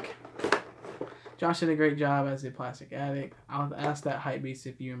 2-pack. Josh did a great job as the plastic addict. I'll ask that hypebeast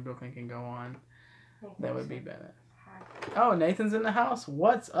if you and Brooklyn can go on. That would be better. Oh, Nathan's in the house?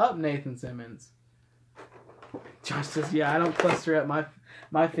 What's up, Nathan Simmons? Josh says, yeah, I don't cluster up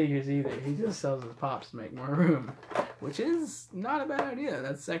my figures either. He just sells his pops to make more room. Which is not a bad idea.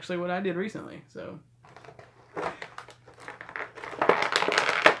 That's actually what I did recently, so...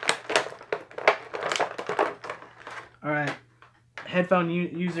 Alright. Headphone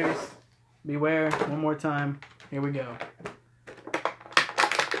users, beware. One more time. Here we go.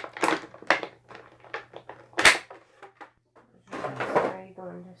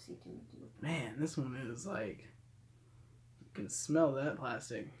 Man, this one is like... You can smell that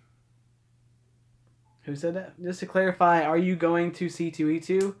plastic. Who said that? Just to clarify, are you going to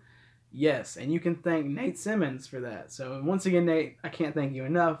C2E2? Yes, and you can thank Nate Simmons for that. So once again, Nate, I can't thank you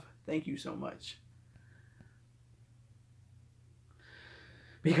enough. Thank you so much.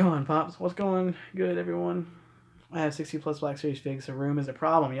 Be gone, Pops. What's going good, everyone? I have 60 plus Black Series figs, so room is a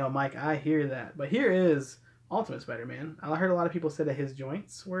problem. Yo, Mike, I hear that. But here is Ultimate Spider-Man. I heard a lot of people say that his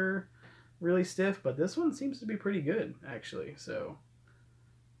joints were really stiff, but this one seems to be pretty good, actually. So...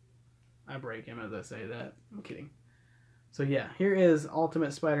 I break him as I say that. I'm kidding. So yeah, here is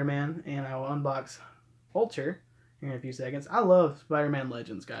Ultimate Spider-Man, and I will unbox Vulture here in a few seconds. I love Spider-Man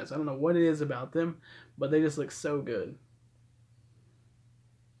Legends, guys. I don't know what it is about them, but they just look so good.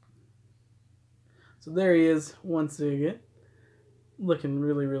 So there he is once again. Looking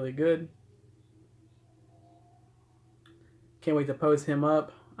really, really good. Can't wait to pose him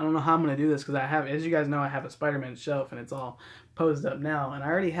up. I don't know how I'm going to do this because I have, as you guys know, I have a Spider-Man shelf and it's all posed up now. And I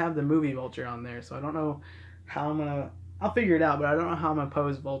already have the movie Vulture on there. So I don't know how I'm going to, I'll figure it out, but I don't know how I'm going to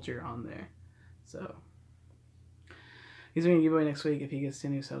pose Vulture on there. So he's going to give away next week if he gets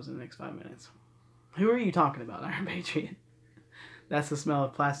 10 new subs in the next 5 minutes. Who are you talking about, Iron Patriot? That's the smell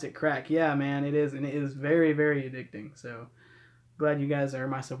of plastic crack. Yeah, man, it is. And it is very, very addicting. So glad you guys are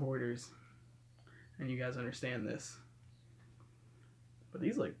my supporters. And you guys understand this. But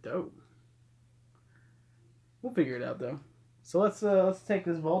these look dope. We'll figure it out, though. So let's take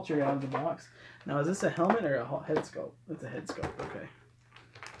this Vulture out of the box. Now, is this a helmet or a head sculpt? It's a head sculpt. Okay.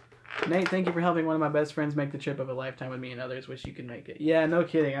 Nate, thank you for helping one of my best friends make the trip of a lifetime with me and others. Wish you could make it. Yeah, no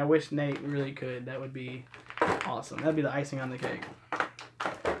kidding. I wish Nate really could. That would be awesome. That'd be the icing on the cake.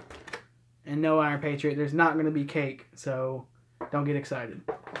 And no, Iron Patriot, there's not going to be cake, so don't get excited.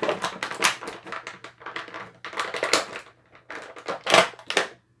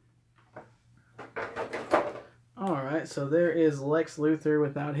 Alright, so there is Lex Luthor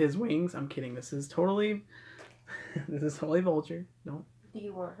without his wings. I'm kidding. This is totally Vulture. Don't. Do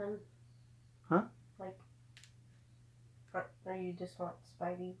you want him? Huh? Like, or you just want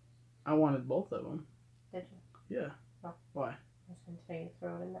Spidey? I wanted both of them. Did you? Yeah. Oh. Why? I was going to say you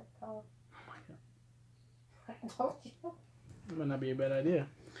throw it in that column. Oh my god. I told you. That might not be a bad idea.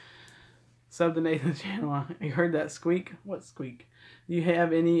 Sub to Nathan's channel. You heard that squeak? What squeak? Do you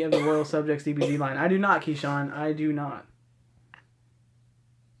have any of the Royal Subjects DBZ line? I do not, Keyshawn. I do not.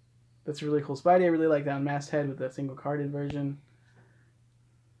 That's really cool. Spidey, I really like that unmasked head with the single carded version.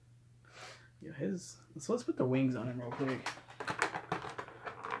 Yeah, so let's put the wings on him real quick.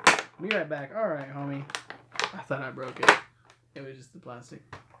 Be right back. Alright, homie. I thought I broke it. It was just the plastic.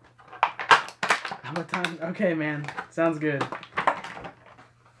 How about time? Okay, man. Sounds good.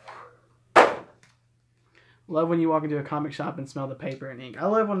 Love when you walk into a comic shop and smell the paper and ink. I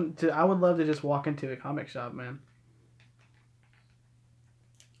would love to just walk into a comic shop, man.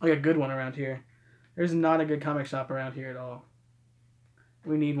 Like a good one around here. There's not a good comic shop around here at all.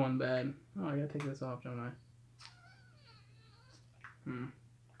 We need one bad. Oh, I gotta take this off, don't I?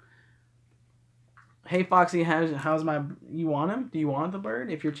 Hey, Foxy, how's my... You want him? Do you want the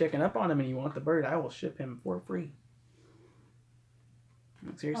bird? If you're checking up on him and you want the bird, I will ship him for free.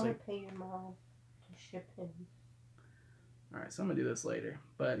 Seriously. I would pay your mom to ship him. Alright, so I'm gonna do this later.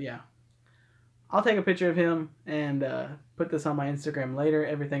 But, yeah. I'll take a picture of him and put this on my Instagram later,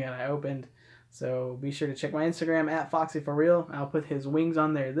 everything that I opened. So be sure to check my Instagram at Foxxy4Real. I'll put his wings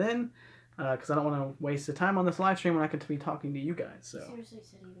on there then, because I don't want to waste the time on this live stream when I could be talking to you guys. So Seriously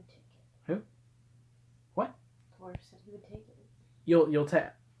said he would take it. Who? What? Thor said he would take it. You'll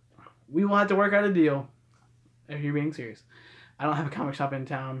tap. We will have to work out a deal. If you're being serious, I don't have a comic shop in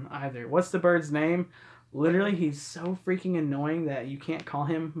town either. What's the bird's name? Literally, he's so freaking annoying that you can't call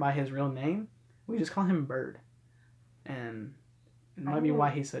him by his real name. We just call him Bird, and it might be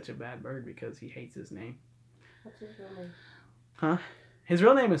why he's such a bad bird, because he hates his name. What's his real name? Huh? His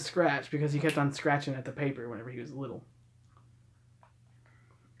real name is Scratch, because he kept on scratching at the paper whenever he was little.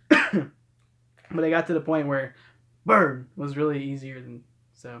 But I got to the point where Bird was really easier than...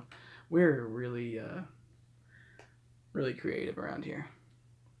 So, we're really, really creative around here.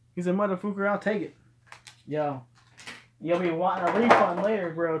 He said, motherfucker, I'll take it. Yo. You'll be wanting a refund later,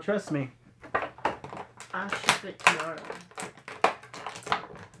 bro. Trust me. I'll ship it tomorrow.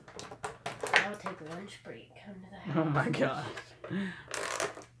 I'll take a lunch break. Come to the house. Oh my gosh.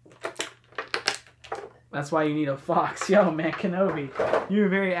 That's why you need a fox. Yo, man, Kenobi. You were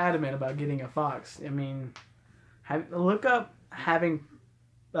very adamant about getting a fox. I mean, look up having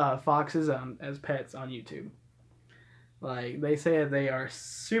foxes as pets on YouTube. Like, they say they are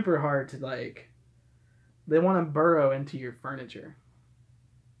super hard to, like, they want to burrow into your furniture.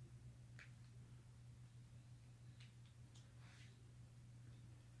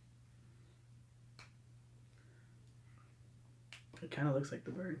 It kind of looks like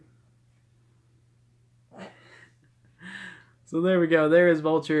the bird. So there we go. There is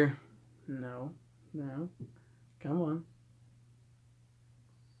Vulture. No. Come on.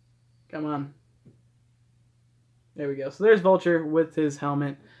 Come on. There we go. So there's Vulture with his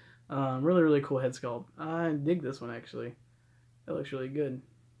helmet. Really, really cool head sculpt. I dig this one, actually. That looks really good.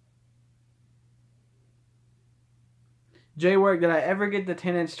 J-Work, did I ever get the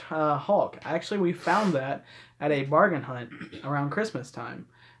 10-inch Hulk? Actually, we found that at a bargain hunt around Christmas time.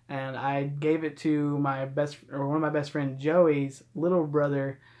 And I gave it to one of my best friend Joey's little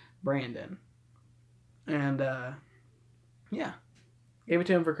brother, Brandon. And, yeah. Gave it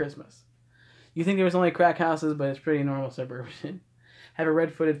to him for Christmas. You think there was only crack houses, but it's pretty normal suburban. Have a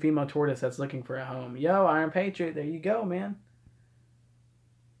red-footed female tortoise that's looking for a home. Yo, Iron Patriot, there you go, man.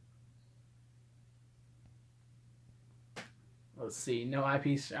 Let's see. No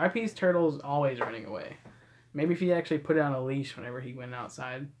eyepiece. Eyepiece turtle's always running away. Maybe if he actually put it on a leash whenever he went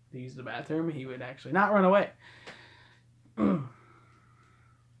outside to use the bathroom, he would actually not run away. I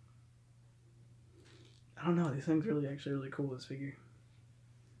don't know. These things really actually really cool. This figure.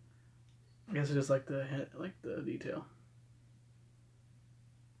 I guess I just like the detail.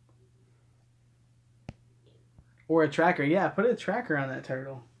 Or a tracker. Yeah, put a tracker on that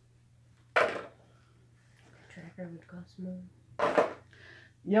turtle. Tracker would cost more.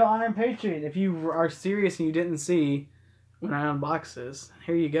 Yo, Iron Patriot, if you are serious and you didn't see when I unboxed this,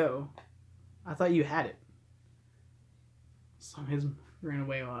 here you go. I thought you had it. So his ran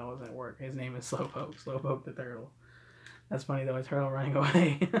away while I was at work. His name is Slowpoke. Slowpoke the turtle. That's funny though, a turtle running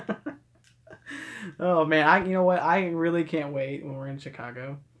away. Oh man, you know what? I really can't wait when we're in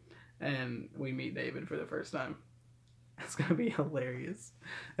Chicago and we meet David for the first time. It's gonna be hilarious.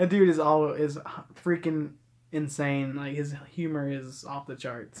 That dude is freaking insane. Like his humor is off the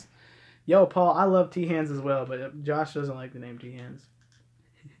charts. Yo, Paul, I love T-Hands as well, but Josh doesn't like the name T-Hands.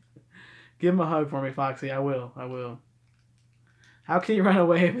 Give him a hug for me, Foxy. I will. How can he run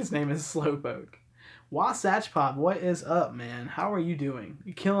away if his name is Slowpoke? Wasatch Pop, what is up, man? How are you doing?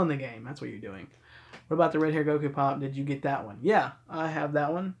 You're killing the game. That's what you're doing. What about the Red Hair Goku Pop? Did you get that one? Yeah, I have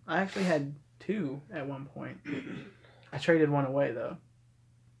that one. I actually had 2 at one point. I traded one away, though.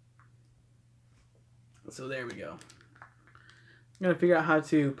 So there we go. I'm going to figure out how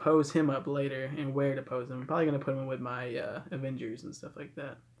to pose him up later and where to pose him. I'm probably going to put him with my Avengers and stuff like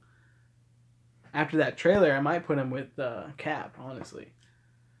that. After that trailer, I might put him with Cap, honestly.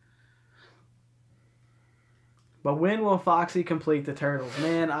 But when will Foxy complete the Turtles?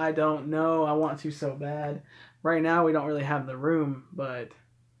 Man, I don't know. I want to so bad. Right now, we don't really have the room, but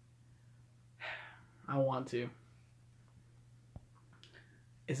I want to.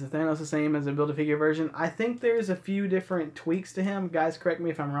 Is the Thanos the same as a Build-A-Figure version? I think there's a few different tweaks to him. Guys, correct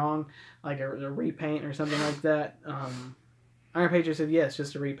me if I'm wrong. Like a repaint or something like that. Iron Patriot said yes,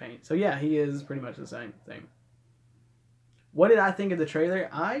 just a repaint. So yeah, he is pretty much the same thing. What did I think of the trailer?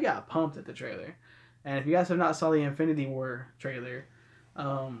 I got pumped at the trailer. And if you guys have not saw the Infinity War trailer,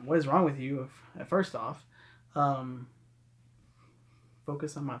 what is wrong with you? First off,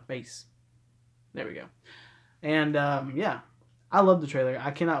 focus on my face. There we go. And yeah, I love the trailer.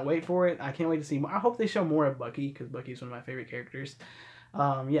 I cannot wait for it. I can't wait to see more. I hope they show more of Bucky, because Bucky is one of my favorite characters.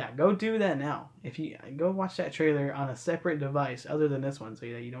 Yeah, go do that now. If you go watch that trailer on a separate device other than this one, so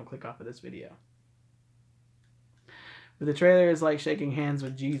that you don't click off of this video. But the trailer is like shaking hands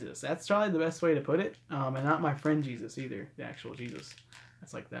with Jesus. That's probably the best way to put it. And not my friend Jesus either. The actual Jesus.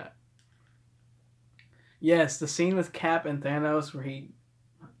 That's like that. Yes, the scene with Cap and Thanos where he...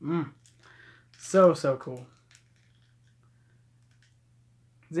 So cool.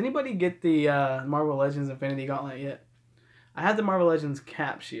 Does anybody get the Marvel Legends Infinity Gauntlet yet? I have the Marvel Legends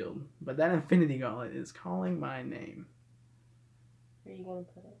Cap Shield, but that Infinity Gauntlet is calling my name. Where are you going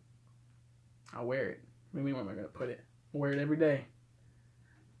to put it? I'll wear it. What do you mean, where am I going to put it? I'll wear it every day.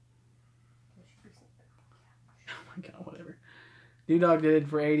 Oh my god, whatever. Dog did it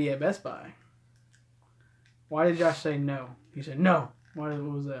for 80 at Best Buy. Why did Josh say no? He said no. What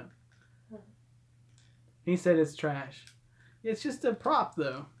was that? He said it's trash. It's just a prop,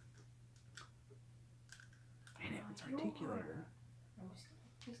 though. Man, it's articulated.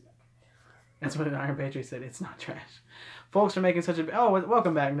 That's what an Iron Patriot said. It's not trash. Folks are making such a... Oh,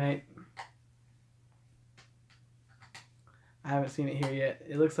 welcome back, Nate. I haven't seen it here yet.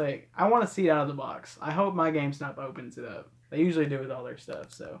 It looks like... I want to see it out of the box. I hope my GameStop opens it up. They usually do with all their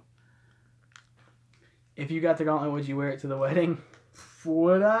stuff, so... If you got the gauntlet, would you wear it to the wedding?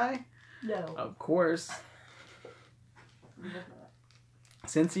 Would I? No. Of course.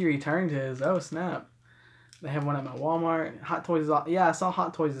 Since he returned his... Oh, snap. They have one at my Walmart. Hot Toys is... Yeah, I saw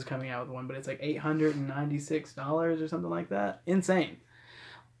Hot Toys is coming out with one, but it's like $896 or something like that. Insane.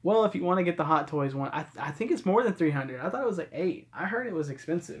 Well, if you want to get the Hot Toys one, I think it's more than $300. I thought it was like $800. I heard it was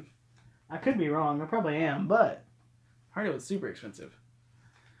expensive. I could be wrong. I probably am, but I heard it was super expensive.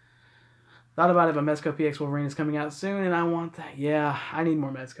 Thought about it, but Mezco PX Wolverine is coming out soon, and I want that. Yeah, I need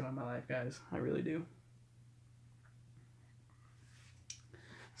more Mezco in my life, guys. I really do.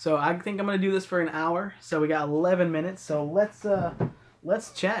 So I think I'm going to do this for an hour. So we got 11 minutes. So let's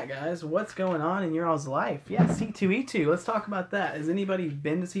chat, guys. What's going on in your all's life? Yeah, C2E2. Let's talk about that. Has anybody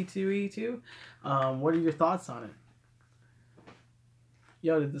been to C2E2? What are your thoughts on it?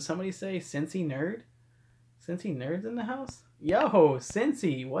 Yo, did somebody say Cincy Nerd? Cincy Nerd's in the house? Yo,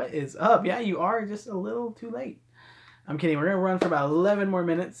 Cincy, what is up? Yeah, you are just a little too late. I'm kidding. We're going to run for about 11 more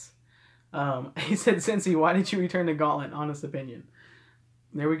minutes. He said, Cincy, why did you return the gauntlet? Honest opinion.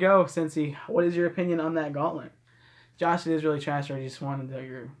 There we go, Cincy. What is your opinion on that gauntlet? Josh, it is really trash, or I just wanted to know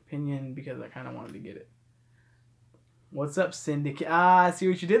your opinion because I kind of wanted to get it. What's up, Syndicate? Ah, I see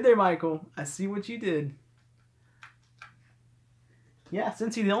what you did there, Michael. I see what you did. Yeah,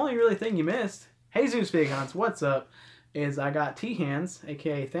 since the only really thing you missed, Jesus Fig Hunts, what's up? Is I got T-Hands,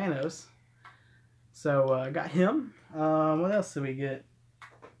 aka Thanos. So I got him. What else did we get?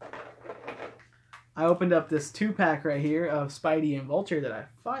 I opened up this 2-pack right here of Spidey and Vulture that I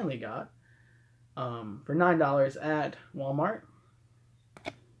finally got for $9 at Walmart.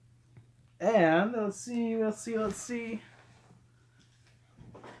 And let's see.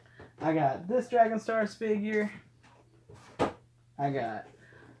 I got this Dragon Stars figure. I got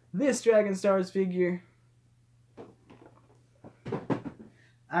this Dragon Stars figure.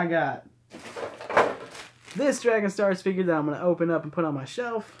 I got this Dragon Stars figure that I'm going to open up and put on my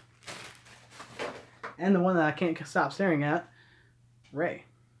shelf. And the one that I can't stop staring at, Ray.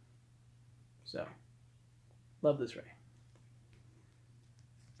 So, love this Ray.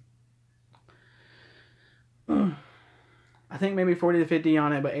 I think maybe 40 to 50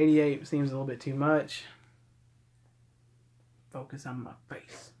 on it, but 88 seems a little bit too much. Focus on my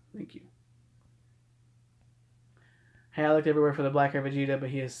face. Thank you. Hey, I looked everywhere for the Black Hair Vegeta, but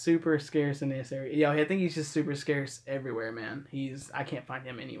he is super scarce in this area. Yo, I think he's just super scarce everywhere, man. I can't find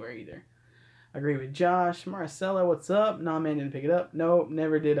him anywhere either. I agree with Josh. Marcella, what's up? Nah, man, didn't pick it up. Nope,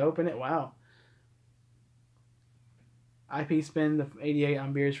 never did open it. Wow. IP spend the 88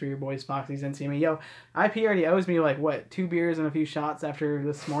 on beers for your boys Foxxy's and me. Yo, IP already owes me like what, 2 beers and a few shots after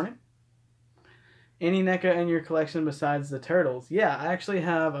this morning? Any NECA in your collection besides the turtles? Yeah, I actually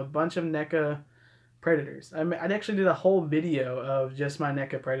have a bunch of NECA Predators. I'd actually did a whole video of just my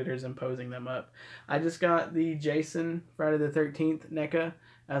NECA Predators and posing them up. I just got the Jason Friday the 13th NECA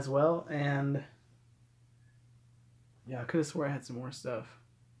as well, and yeah, I could have swore I had some more stuff.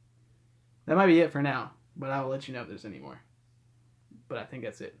 That might be it for now, but I will let you know if there's any more. But I think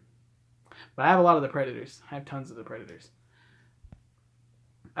that's it. But I have a lot of the Predators. I have tons of the Predators.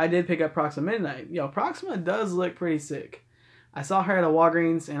 I did pick up Proxima Midnight. Yo, Proxima does look pretty sick. I saw her at a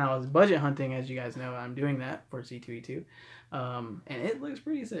Walgreens, and I was budget hunting, as you guys know. I'm doing that for C2E2. And it looks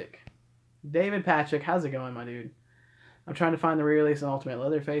pretty sick. David Patrick, how's it going, my dude? I'm trying to find the re-release on Ultimate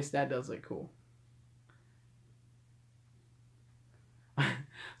Leatherface. That does look cool.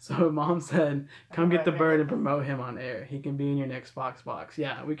 So Mom said, come get the bird and promote him on air. He can be in your next Fox box.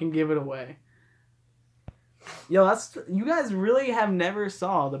 Yeah, we can give it away. Yo, you guys really have never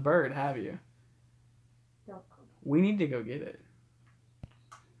saw the bird, have you? No. We need to go get it.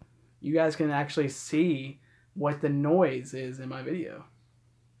 You guys can actually see what the noise is in my video.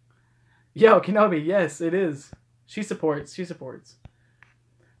 Yo, Kenobi, yes, it is. She supports.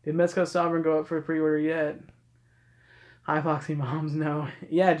 Did Mezco Sovereign go up for pre-order yet? Hi, Foxy Moms. No.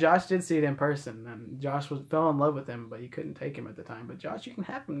 Yeah, Josh did see it in person, and Josh fell in love with him, but he couldn't take him at the time. But Josh, you can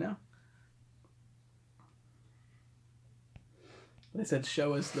have him now. They said,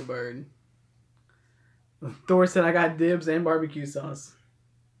 show us the bird. Thor said, I got dibs and barbecue sauce.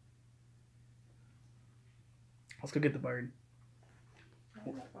 Let's go get the bird.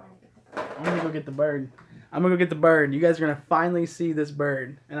 I'm going to go get the bird. You guys are going to finally see this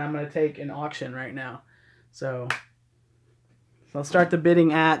bird, and I'm going to take an auction right now. So I'll start the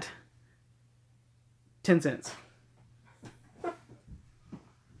bidding at 10 cents.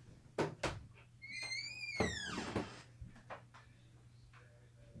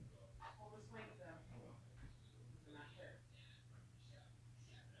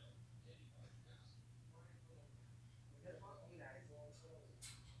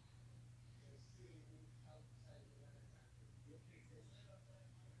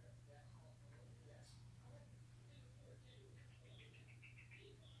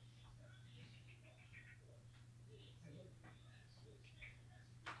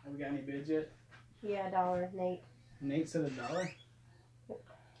 Have we got any bids yet? Yeah, $1, Nate. Nate said $1?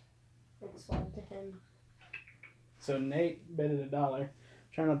 It's sold to him. So Nate bid it $1.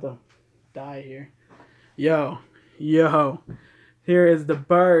 Try not to die here. Yo. Here is the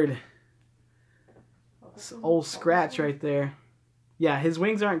bird. This old Scratch right there. Yeah, his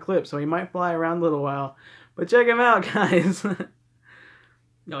wings aren't clipped, so he might fly around a little while. But check him out, guys.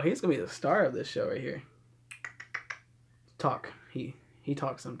 No, he's going to be the star of this show right here. Talk. He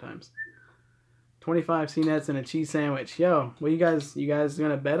talks sometimes. 25 C-nets and a cheese sandwich. Yo, what you guys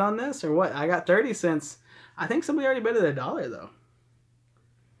gonna bet on this or what? I got 30 cents. I think somebody already betted $1 though.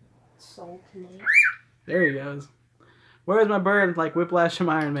 Sold to me. There he goes. Where's my bird? Like Whiplash from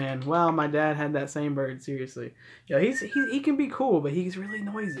Iron Man. Wow, my dad had that same bird. Seriously. Yo, he can be cool, but he's really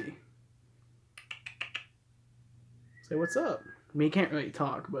noisy. Say what's up. I mean, he can't really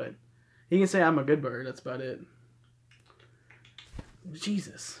talk, but he can say I'm a good bird. That's about it.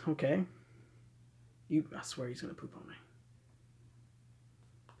 Jesus. Okay. I swear he's gonna poop on me.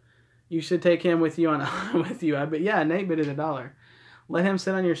 You should take him with you on with you. I bet. Yeah, Nate bid it $1. Let him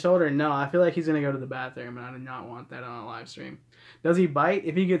sit on your shoulder. No, I feel like he's gonna go to the bathroom, and I do not want that on a live stream. Does he bite?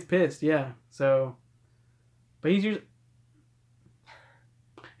 If he gets pissed, yeah. So, but he's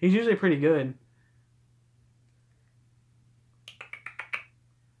usually pretty good.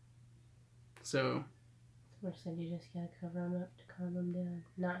 So. Someone said you just gotta cover him up to calm him down.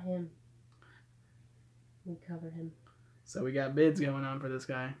 Not him. We cover him. So we got bids going on for this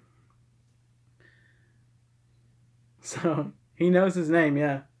guy. So he knows his name,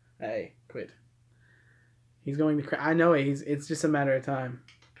 yeah. Hey, quit. He's going to I know it. It's just a matter of time.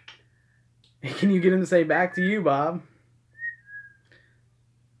 Can you get him to say back to you, Bob?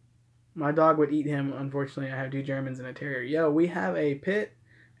 My dog would eat him. Unfortunately, I have 2 Germans and a terrier. Yo, we have a pit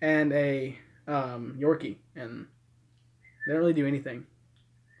and a Yorkie, and they don't really do anything.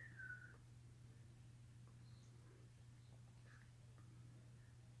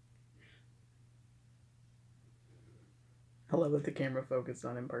 I love that the camera focused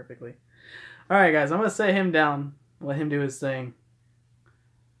on him perfectly. All right, guys, I'm going to set him down. Let him do his thing.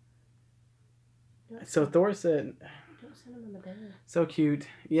 So Thor said... Don't send him on the bed. So cute.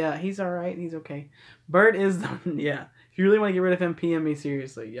 Yeah, he's all right. He's okay. Bert is the... Yeah. If you really want to get rid of him, PM me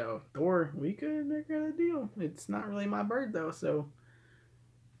seriously. Yo, Thor, we could make a deal. It's not really my bird, though, so...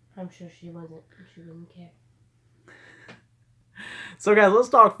 I'm sure she wasn't. She wouldn't care. So, guys, let's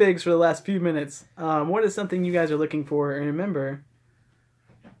talk figs for the last few minutes. What is something you guys are looking for? And remember...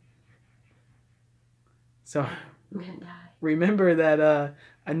 So, remember that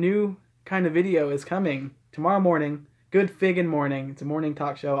a new kind of video is coming tomorrow morning. Good Figgin' Morning. It's a morning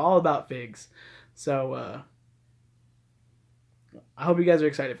talk show all about figs. So, I hope you guys are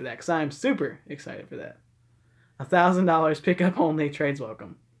excited for that, because I'm super excited for that. $1,000 pickup only, trades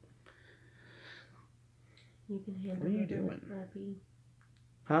welcome. You can hand what are you deliver doing? IP.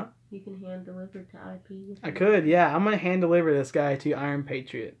 Huh? You can hand deliver to IP. I could, yeah. I'm going to hand deliver this guy to Iron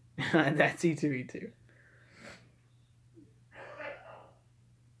Patriot. That's E2E2.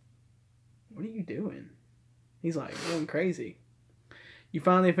 What are you doing? He's like going crazy. You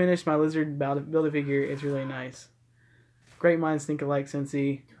finally finished my lizard Build-A-Figure. It's really nice. Great minds think alike,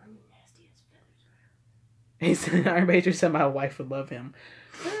 Cincy. He said, Iron Patriot said my wife would love him.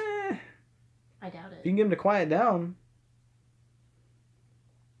 I doubt it. You can get him to quiet down.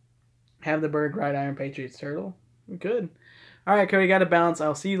 Have the bird ride Iron Patriot's turtle. We could. Alright, Cody, gotta bounce.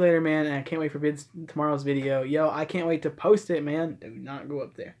 I'll see you later, man. And I can't wait for tomorrow's video. Yo, I can't wait to post it, man. Do not go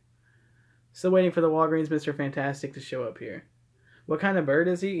up there. Still waiting for the Walgreens Mr. Fantastic to show up here. What kind of bird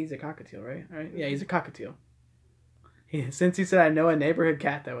is he? He's a cockatiel, right? All right. Yeah, he's a cockatiel. Since he said I know a neighborhood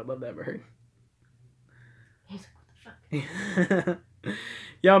cat that would love that bird. He's like, what the fuck?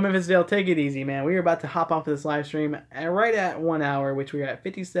 Yo, Memphis Dale, take it easy, man. We are about to hop off of this live stream right at 1 hour, which we are at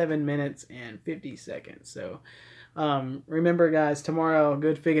 57 minutes and 50 seconds. So, remember, guys, tomorrow,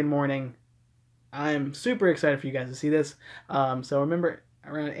 Good Figgin' Morning. I'm super excited for you guys to see this. So remember,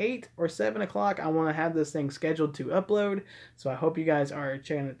 around 8 or 7 o'clock, I want to have this thing scheduled to upload. So I hope you guys are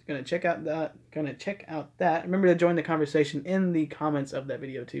gonna check out that. Remember to join the conversation in the comments of that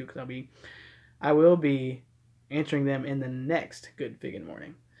video too, because I will be answering them in the next Good Figgin'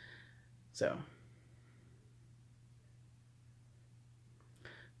 Morning. So,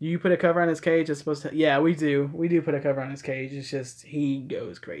 you put a cover on his cage. It's supposed to. Yeah, we do. We do put a cover on his cage. It's just he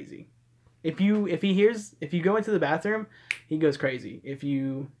goes crazy. If you go into the bathroom, he goes crazy. If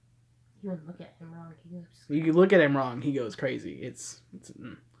you look at him wrong, you look at him wrong, he goes crazy. It's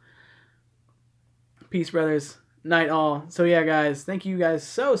Peace, brothers. Night all. So yeah, guys, thank you guys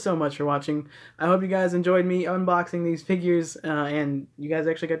so much for watching. I hope you guys enjoyed me unboxing these figures, and you guys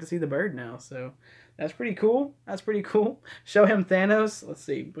actually got to see the bird now. So that's pretty cool. That's pretty cool. Show him Thanos. Let's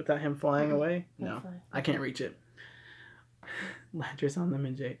see, without him flying away. No, I can't reach it. Latches on them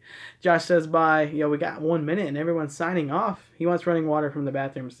and Jay. Josh says bye. Yo, we got 1 minute and everyone's signing off. He wants running water from the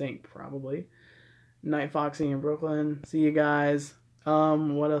bathroom sink, probably. Night Foxxy in Brooklyn. See you guys.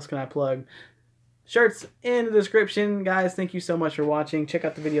 What else can I plug? Shirts in the description. Guys, thank you so much for watching. Check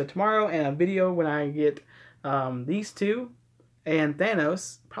out the video tomorrow and a video when I get these two and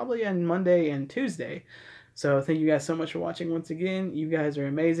Thanos, probably on Monday and Tuesday. So thank you guys so much for watching once again. You guys are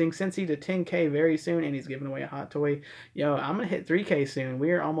amazing. Cincy to 10K very soon, and he's giving away a hot toy. Yo, I'm going to hit 3K soon.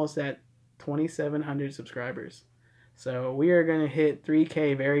 We are almost at 2,700 subscribers. So we are going to hit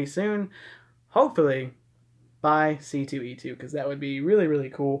 3K very soon. Hopefully by C2E2, because that would be really, really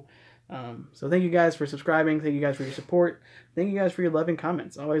cool. So thank you guys for subscribing. Thank you guys for your support. Thank you guys for your love and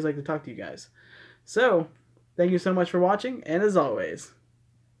comments. I always like to talk to you guys. So Thank you so much for watching, and as always,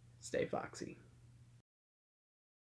 stay foxy.